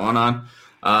stream that one on.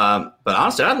 But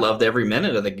honestly, I loved every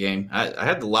minute of the game. I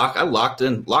had the lock. I locked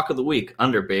in lock of the week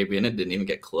under baby, and it didn't even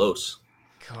get close.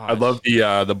 Gosh. I love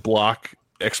the block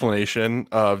explanation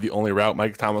of the only route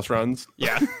Mike Thomas runs.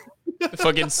 Yeah. The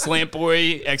fucking slant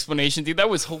boy explanation, dude. That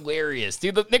was hilarious,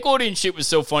 dude. The Nickelodeon shit was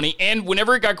so funny. And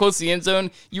whenever it got close to the end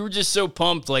zone, you were just so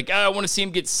pumped. Like, I want to see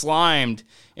him get slimed.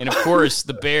 And of course,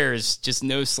 the Bears, just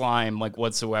no slime, like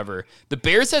whatsoever. The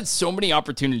Bears had so many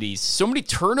opportunities, so many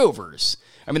turnovers.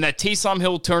 I mean, that Taysom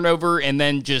Hill turnover, and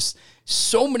then just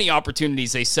so many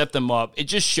opportunities. They set them up. It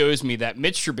just shows me that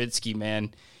Mitch Trubisky,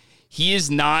 man, he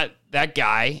is not that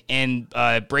guy. And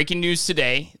breaking news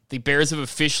today, the Bears have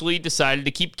officially decided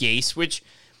to keep Gase, which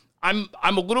I'm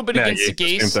a little bit against the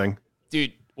Gase. Same thing.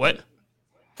 Dude, what?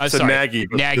 Sorry. Nagy,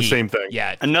 the same thing.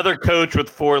 Yeah. Another coach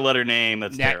with 4-letter name.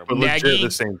 That's terrible. Nagy,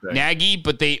 the same thing. Nagy,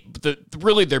 but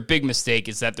really their big mistake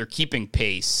is that they're keeping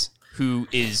Pace, who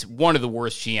is one of the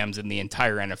worst GMs in the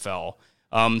entire NFL.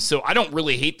 So I don't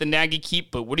really hate the Nagy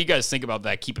keep, but what do you guys think about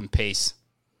that, keeping Pace?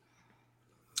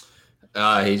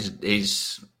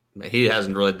 He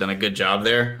hasn't really done a good job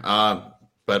there.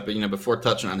 But before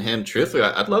touching on him, truthfully,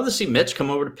 I'd love to see Mitch come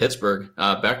over to Pittsburgh,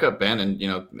 back up Ben,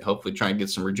 and hopefully try and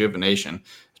get some rejuvenation.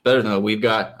 It's better than what we've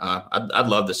got. I'd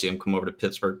love to see him come over to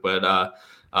Pittsburgh, but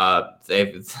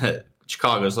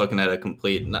Chicago's looking at a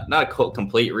complete, not a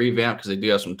complete revamp because they do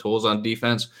have some tools on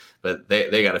defense, but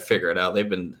they got to figure it out. They've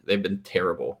been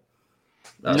terrible.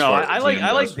 No, I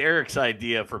like Derek's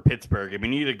idea for Pittsburgh. I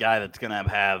mean, you need a guy that's going to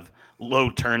have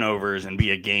low turnovers and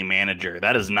be a game manager.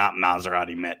 That is not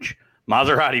Maserati Mitch.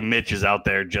 Maserati Mitch is out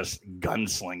there just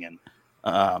gunslinging.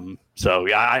 So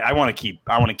yeah, I want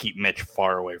to keep Mitch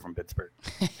far away from Pittsburgh.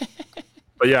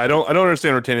 But yeah, I don't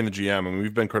understand retaining the GM. I mean,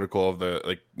 we've been critical of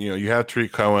you have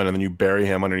Tariq Cohen and then you bury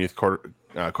him underneath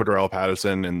Cordarrelle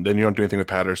Patterson, and then you don't do anything with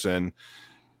Patterson.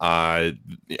 I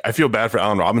feel bad for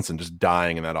Allen Robinson just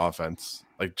dying in that offense,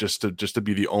 like just to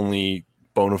be the only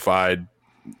bona fide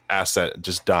asset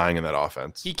just dying in that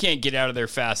offense. He can't get out of there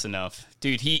fast enough,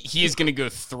 dude. He is going to go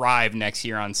thrive next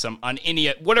year on any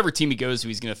whatever team he goes to.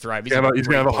 He's going to thrive. He's going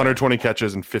to have 120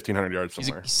 catches and 1,500 yards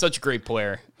somewhere. He's such a great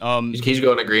player. He's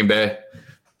going to Green Bay.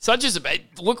 Such as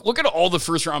look at all the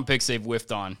first round picks they've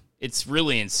whiffed on. It's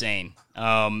really insane.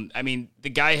 I mean,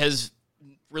 the guy has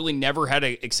really never had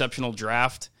an exceptional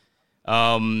draft.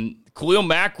 Khalil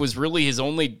Mack was really his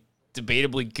only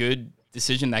debatably good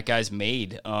decision that guy's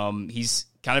made. He's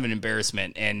kind of an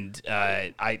embarrassment, and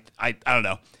I don't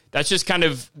know. that's just kind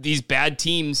of these bad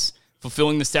teams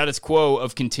fulfilling the status quo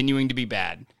of continuing to be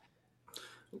bad.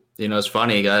 You know, it's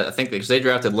funny. I think because they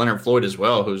drafted Leonard Floyd as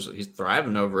well, he's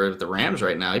thriving over at the Rams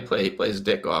right now. He plays his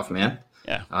dick off, man.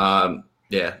 Yeah.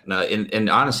 Yeah. No, and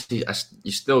honestly,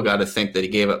 you still got to think that he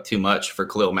gave up too much for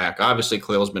Khalil Mack. Obviously,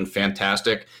 Khalil's been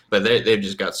fantastic, but they've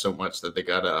just got so much that they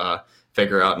got to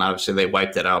figure out. And obviously, they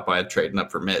wiped it out by trading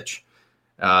up for Mitch.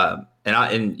 And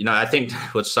I think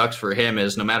what sucks for him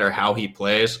is no matter how he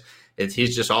plays,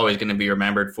 he's just always going to be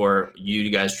remembered for you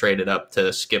guys traded up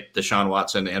to skip Deshaun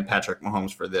Watson and Patrick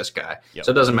Mahomes for this guy. Yep.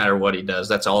 So it doesn't matter what he does.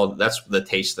 That's the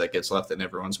taste that gets left in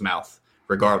everyone's mouth,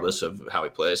 regardless of how he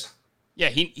plays. Yeah,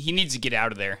 he needs to get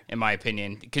out of there, in my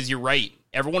opinion, because you're right.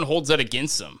 Everyone holds that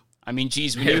against him. I mean,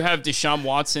 geez, when you have Deshaun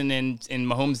Watson and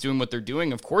Mahomes doing what they're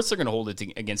doing, of course they're going to hold it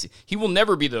against him. He will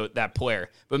never be that player,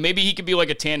 but maybe he could be like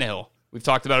a Tannehill. We've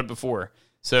talked about it before.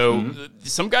 So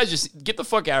some guys just get the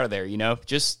fuck out of there, you know?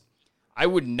 I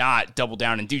would not double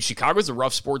down. And, dude, Chicago's a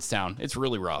rough sports town. It's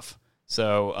really rough.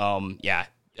 So, yeah,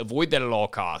 avoid that at all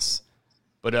costs.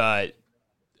 But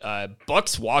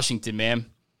Bucks Washington, man.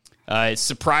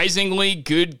 Surprisingly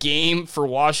good game for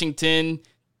Washington.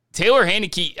 Taylor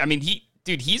Heinicke, I mean,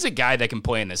 he's a guy that can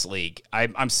play in this league.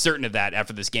 I'm certain of that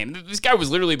after this game. This guy was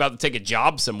literally about to take a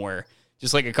job somewhere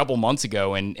just like a couple months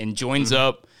ago and joins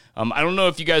up. I don't know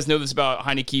if you guys know this about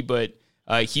Heinicke, but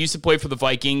he used to play for the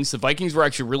Vikings. The Vikings were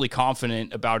actually really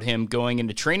confident about him going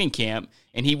into training camp,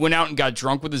 and he went out and got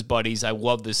drunk with his buddies. I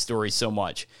love this story so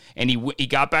much. And he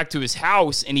got back to his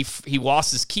house, and he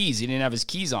lost his keys. He didn't have his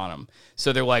keys on him.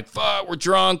 So they're like, fuck, we're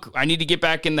drunk. I need to get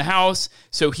back in the house.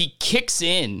 So he kicks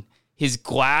in his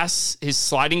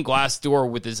sliding glass door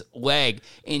with his leg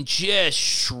and just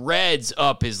shreds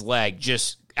up his leg,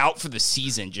 just out for the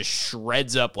season, just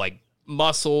shreds up like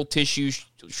muscle tissue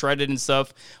shredded and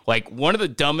stuff. Like one of the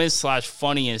dumbest /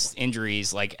 funniest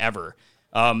injuries like ever.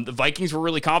 The Vikings were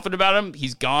really confident about him.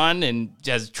 He's gone and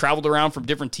has traveled around from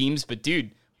different teams, but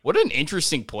dude, what an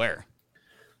interesting player.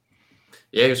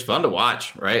 Yeah, he was fun to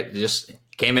watch, right? Just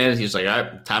came in, he's like, all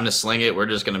right, time to sling it. We're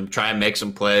just going to try and make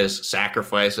some plays,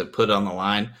 sacrifice it, put it on the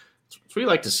line. That's what we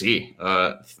like to see.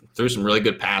 Threw some really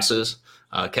good passes,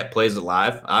 kept plays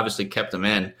alive, obviously kept them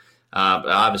in. But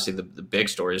obviously the big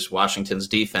story is Washington's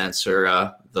defense,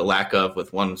 or the lack of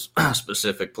with one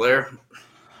specific player.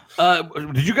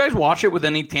 Did you guys watch it with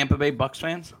any Tampa Bay Bucks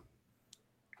fans?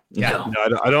 Yeah,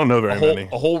 no, I don't know very many.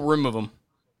 A whole room of them.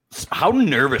 How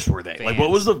nervous were they? Fans. Like, what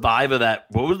was the vibe of that?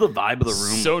 What was the vibe of the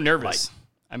room? So nervous. Like?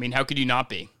 I mean, how could you not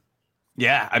be?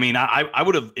 Yeah, I mean, I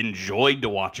would have enjoyed to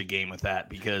watch a game with that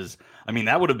because, I mean,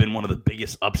 that would have been one of the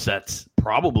biggest upsets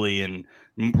probably in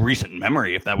recent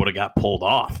memory if that would have got pulled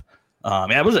off.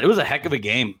 It was a heck of a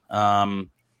game.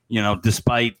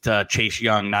 Despite Chase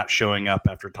Young not showing up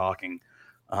after talking,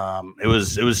 it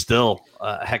was still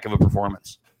a heck of a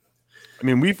performance. I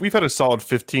mean, we've had a solid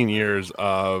 15 years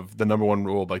of the number one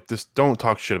rule, like this: don't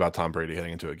talk shit about Tom Brady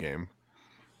heading into a game.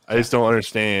 I just don't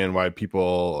understand why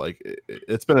people like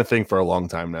it's been a thing for a long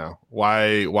time now.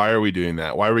 Why are we doing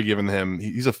that? Why are we giving him?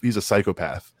 He's a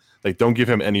psychopath. Like, don't give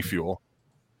him any fuel.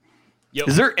 Yep.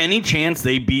 Is there any chance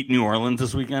they beat New Orleans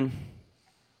this weekend?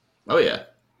 Oh yeah,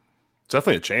 it's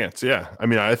definitely a chance. Yeah, I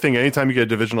mean, I think anytime you get a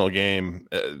divisional game,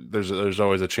 there's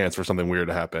always a chance for something weird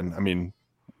to happen. I mean,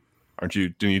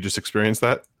 didn't you just experience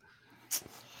that?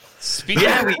 We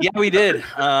did.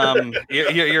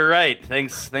 You're right.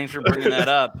 Thanks for bringing that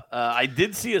up. I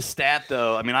did see a stat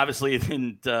though. I mean, obviously, it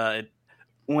didn't.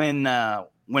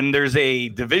 When there's a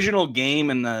divisional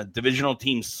game and the divisional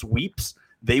team sweeps,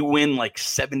 they win like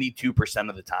 72%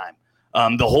 of the time.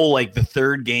 The whole the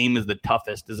third game is the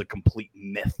toughest is a complete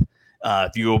myth.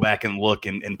 If you go back and look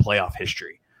in playoff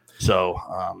history. So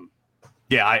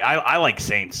I like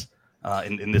Saints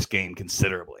in this game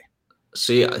considerably.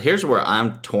 See, here's where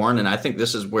I'm torn, and I think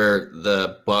this is where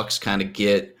the Bucks kind of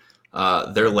get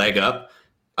their leg up.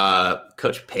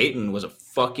 Coach Payton was a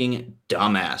fucking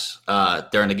dumbass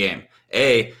during the game.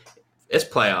 It's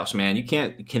playoffs, man. You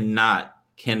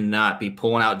cannot be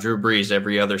pulling out Drew Brees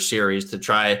every other series to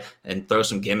try and throw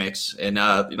some gimmicks. And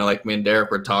like me and Derek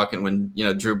were talking when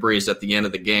Drew Brees at the end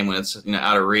of the game when it's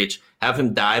out of reach, have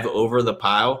him dive over the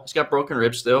pile. He's got broken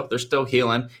ribs still; they're still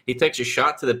healing. He takes a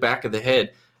shot to the back of the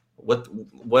head. What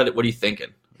are you thinking?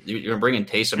 You're bringing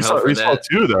Taysom Hill for that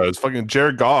too, though. It's fucking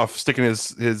Jared Goff sticking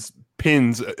his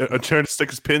pins, trying to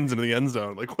stick his pins into the end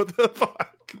zone. Like, what the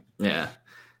fuck? Yeah,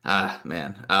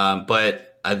 man.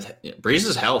 But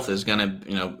Breeze's health is gonna,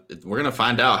 we're gonna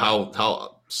find out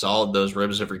how solid those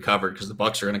ribs have recovered because the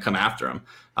Bucks are gonna come after him.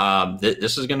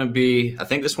 This is gonna be, I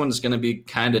think this one's gonna be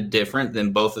kind of different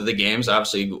than both of the games.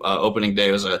 Obviously, opening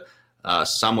day was a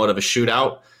somewhat of a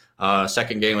shootout.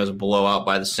 Second game was a blowout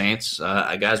by the Saints.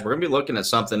 Guys, we're going to be looking at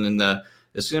something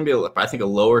this is going to be, I think, a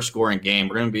lower scoring game.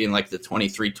 We're going to be in like the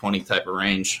 23-20 type of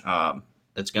range.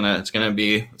 It's going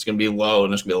to be low,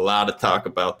 and there's going to be a lot of talk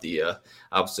about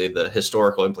obviously the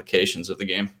historical implications of the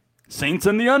game. Saints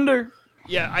in the under.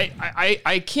 Yeah,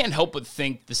 I can't help but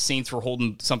think the Saints were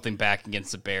holding something back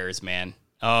against the Bears, man.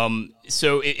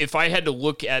 So if I had to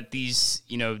look at these,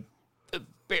 the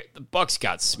Bucs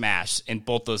got smashed in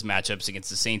both those matchups against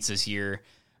the Saints this year.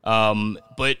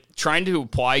 But trying to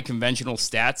apply conventional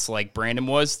stats like Brandon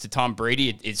was to Tom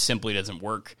Brady, it simply doesn't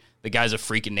work. The guy's a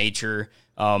freak in nature.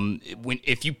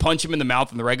 If you punch him in the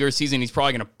mouth in the regular season, he's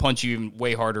probably going to punch you even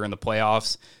way harder in the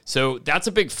playoffs. So that's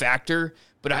a big factor.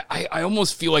 But I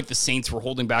almost feel like the Saints were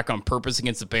holding back on purpose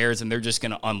against the Bears, and they're just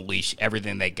going to unleash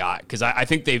everything they got. Because I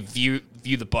think they view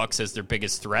the Bucs as their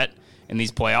biggest threat in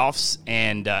these playoffs.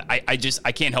 And I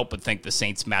can't help but think the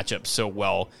Saints match up so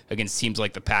well against teams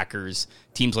like the Packers,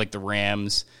 teams like the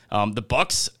Rams. The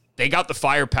Bucs, they got the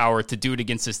firepower to do it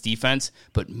against this defense.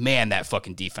 But, man, that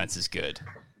fucking defense is good.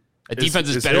 The defense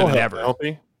is better than ever.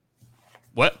 Healthy?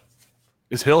 What?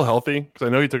 Is Hill healthy? Because I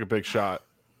know he took a big shot.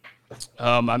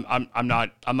 I'm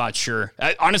not sure.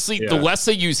 Honestly, The less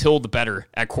they use Hill, the better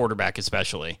at quarterback,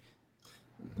 especially.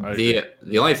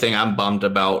 The only thing I'm bummed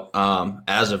about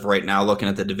as of right now, looking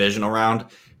at the divisional round,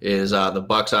 is the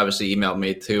Bucs obviously emailed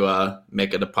me to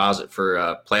make a deposit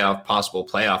for possible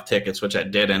playoff tickets, which I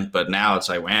didn't. But now it's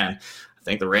like, man, I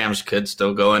think the Rams could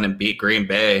still go in and beat Green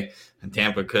Bay, and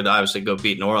Tampa could obviously go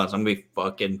beat New Orleans. I'm gonna be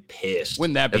fucking pissed.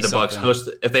 Wouldn't that be if the something? Bucs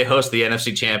if they host the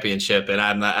NFC Championship and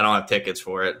I don't have tickets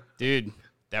for it, dude?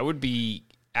 That would be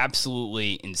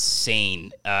absolutely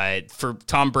insane for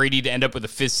Tom Brady to end up with a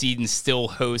 5th seed and still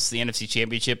host the NFC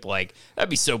Championship. Like,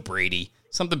 that'd be so Brady.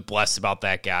 Something blessed about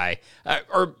that guy,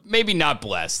 or maybe not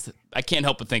blessed. I can't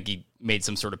help but think he made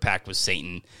some sort of pact with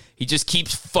Satan. He just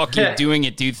keeps fucking doing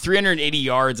it, dude. 380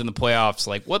 yards in the playoffs.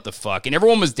 Like, what the fuck? And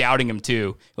everyone was doubting him,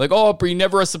 too. Like, oh, but he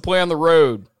never has to play on the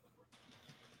road.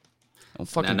 Don't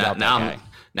fucking doubt that guy.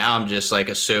 Now I'm just like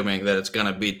assuming that it's going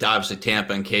to be obviously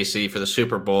Tampa and KC for the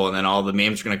Super Bowl, and then all the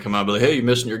memes are going to come out and be like, hey, you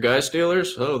missing your guy,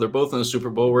 Steelers? Oh, they're both in the Super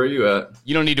Bowl. Where are you at?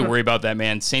 You don't need to worry about that,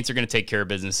 man. Saints are going to take care of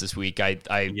business this week.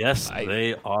 Yes,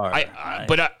 they are.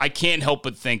 But I can't help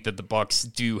but think that the Bucs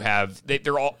do have.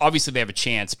 They're all obviously they have a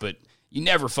chance, but you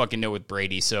never fucking know with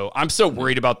Brady. So I'm so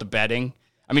worried about the betting.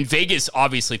 I mean, Vegas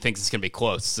obviously thinks it's going to be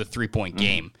close. It's a 3-point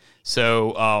game.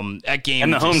 So that game,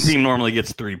 and the home team normally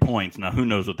gets 3 points. Now, who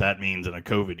knows what that means in a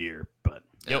COVID year? But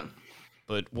yep.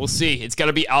 But we'll see. It's got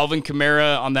to be Alvin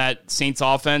Kamara on that Saints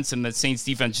offense, and the Saints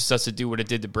defense just has to do what it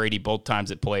did to Brady both times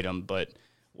it played him. But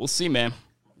we'll see, man.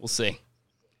 We'll see.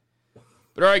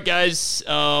 But all right, guys,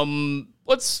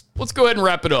 let's go ahead and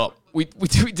wrap it up. We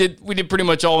did pretty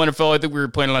much all NFL. I think we were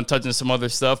planning on touching some other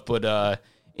stuff, but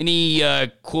any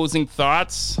closing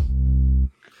thoughts?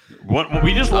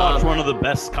 We just watched one of the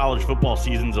best college football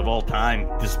seasons of all time,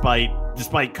 despite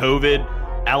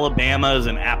COVID. Alabama is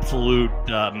an absolute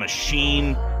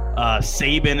machine.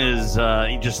 Saban is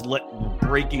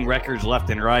breaking records left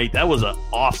and right. That was an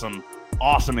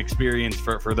awesome experience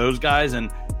for those guys,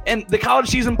 and the college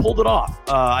season pulled it off.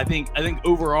 I think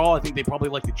overall, they probably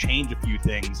like to change a few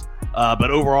things, but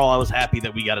overall, I was happy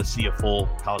that we got to see a full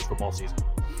college football season.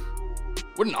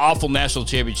 What an awful national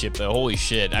championship, though. Holy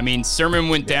shit. I mean, Sermon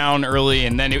went down early,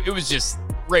 and then it was just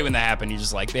right when that happened. You're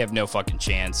just like, they have no fucking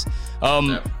chance.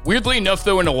 Weirdly enough,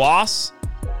 though, in a loss,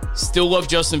 still love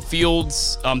Justin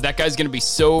Fields. That guy's going to be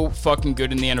so fucking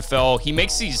good in the NFL. He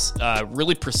makes these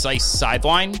really precise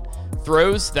sideline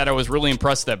throws that I was really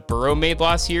impressed that Burrow made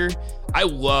last year. I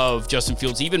love Justin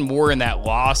Fields even more in that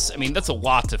loss. I mean, that's a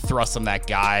lot to thrust on that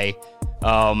guy.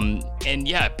 And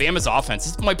yeah, Bama's offense,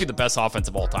 this might be the best offense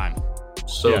of all time.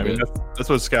 So yeah, I mean, that's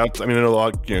what scouts. I mean, I know a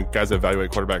lot of guys that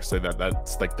evaluate quarterbacks say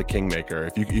that's like the kingmaker.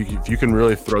 If you can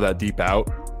really throw that deep out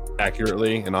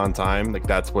accurately and on time, like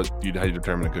that's how you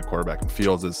determine a good quarterback. And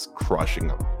Fields is crushing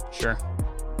them. Sure.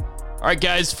 All right,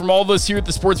 guys. From all of us here at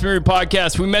the Sports Memory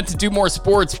Podcast, we meant to do more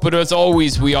sports, but as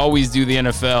always, we always do the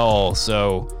NFL.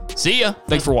 So, see ya.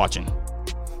 Thanks for watching.